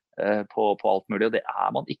eksperter på alt mulig, og det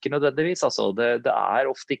man ikke nødvendigvis. Altså, det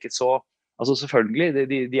ofte ikke så, altså selvfølgelig,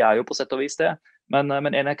 de jo på sett og vis det, men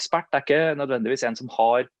en ekspert ikke nødvendigvis en som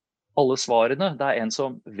har alle svarene. Det en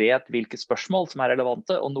som vet hvilke spørsmål som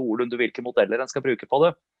relevante, og noenlunde hvilke modeller en skal bruke på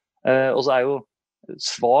det. Og så jo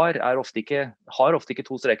svar har ofte ikke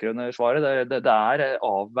to streker under svaret. Det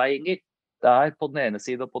avveininger. Det på den ene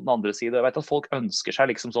side og på den andre side. Jeg vet at folk ønsker seg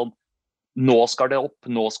liksom sånn, nå skal det opp,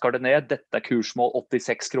 nå skal det ned, dette kursmål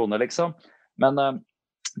 86 kroner liksom. Men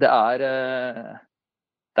det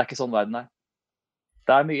ikke sånn verden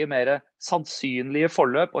Det mye mer sannsynlige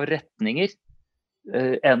forløp og retninger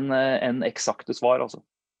enn eksakte svar, altså.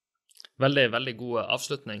 Veldig, veldig god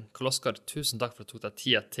avslutning. Karl Oskar, tusen takk for at du tok deg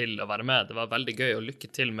tid til å være med. Det var veldig gøy, og lykke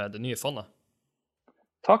til med det nye fondet.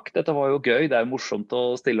 Takk, dette var jo gøy. Det morsomt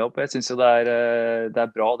å stille opp. Jeg synes jo det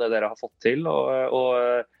bra det dere har fått til,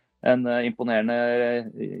 og en imponerende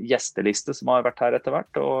gjesteliste som har vært her etter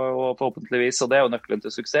hvert, og forhåpentligvis, og det jo nøkkelen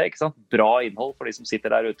til suksess, ikke sant? Bra innhold for de som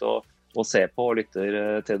sitter der ute og ser på og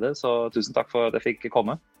lytter til det, så tusen takk for at jeg fikk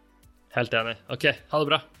komme. Helt enig. Ok, ha det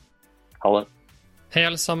bra. Ha det. Hei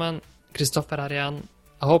alle sammen, Kristoffer her igjen.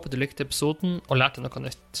 Jeg håper du likte episoden og lærte noe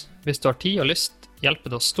nytt. Hvis du har tid og lyst,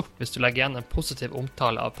 hjelper det oss stort hvis du legger igjen en positiv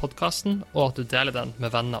omtale av podcasten, og at du deler den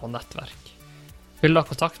med venner og nettverk. Vil du ha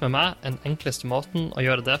kontakt med meg, den enkleste måten å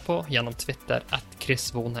gjøre det på gjennom Twitter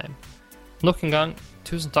 @ChrisVonheim. Nok en gang,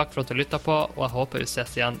 tusen takk for at du lyttet på, og jeg håper vi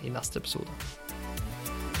ses igjen i neste episode.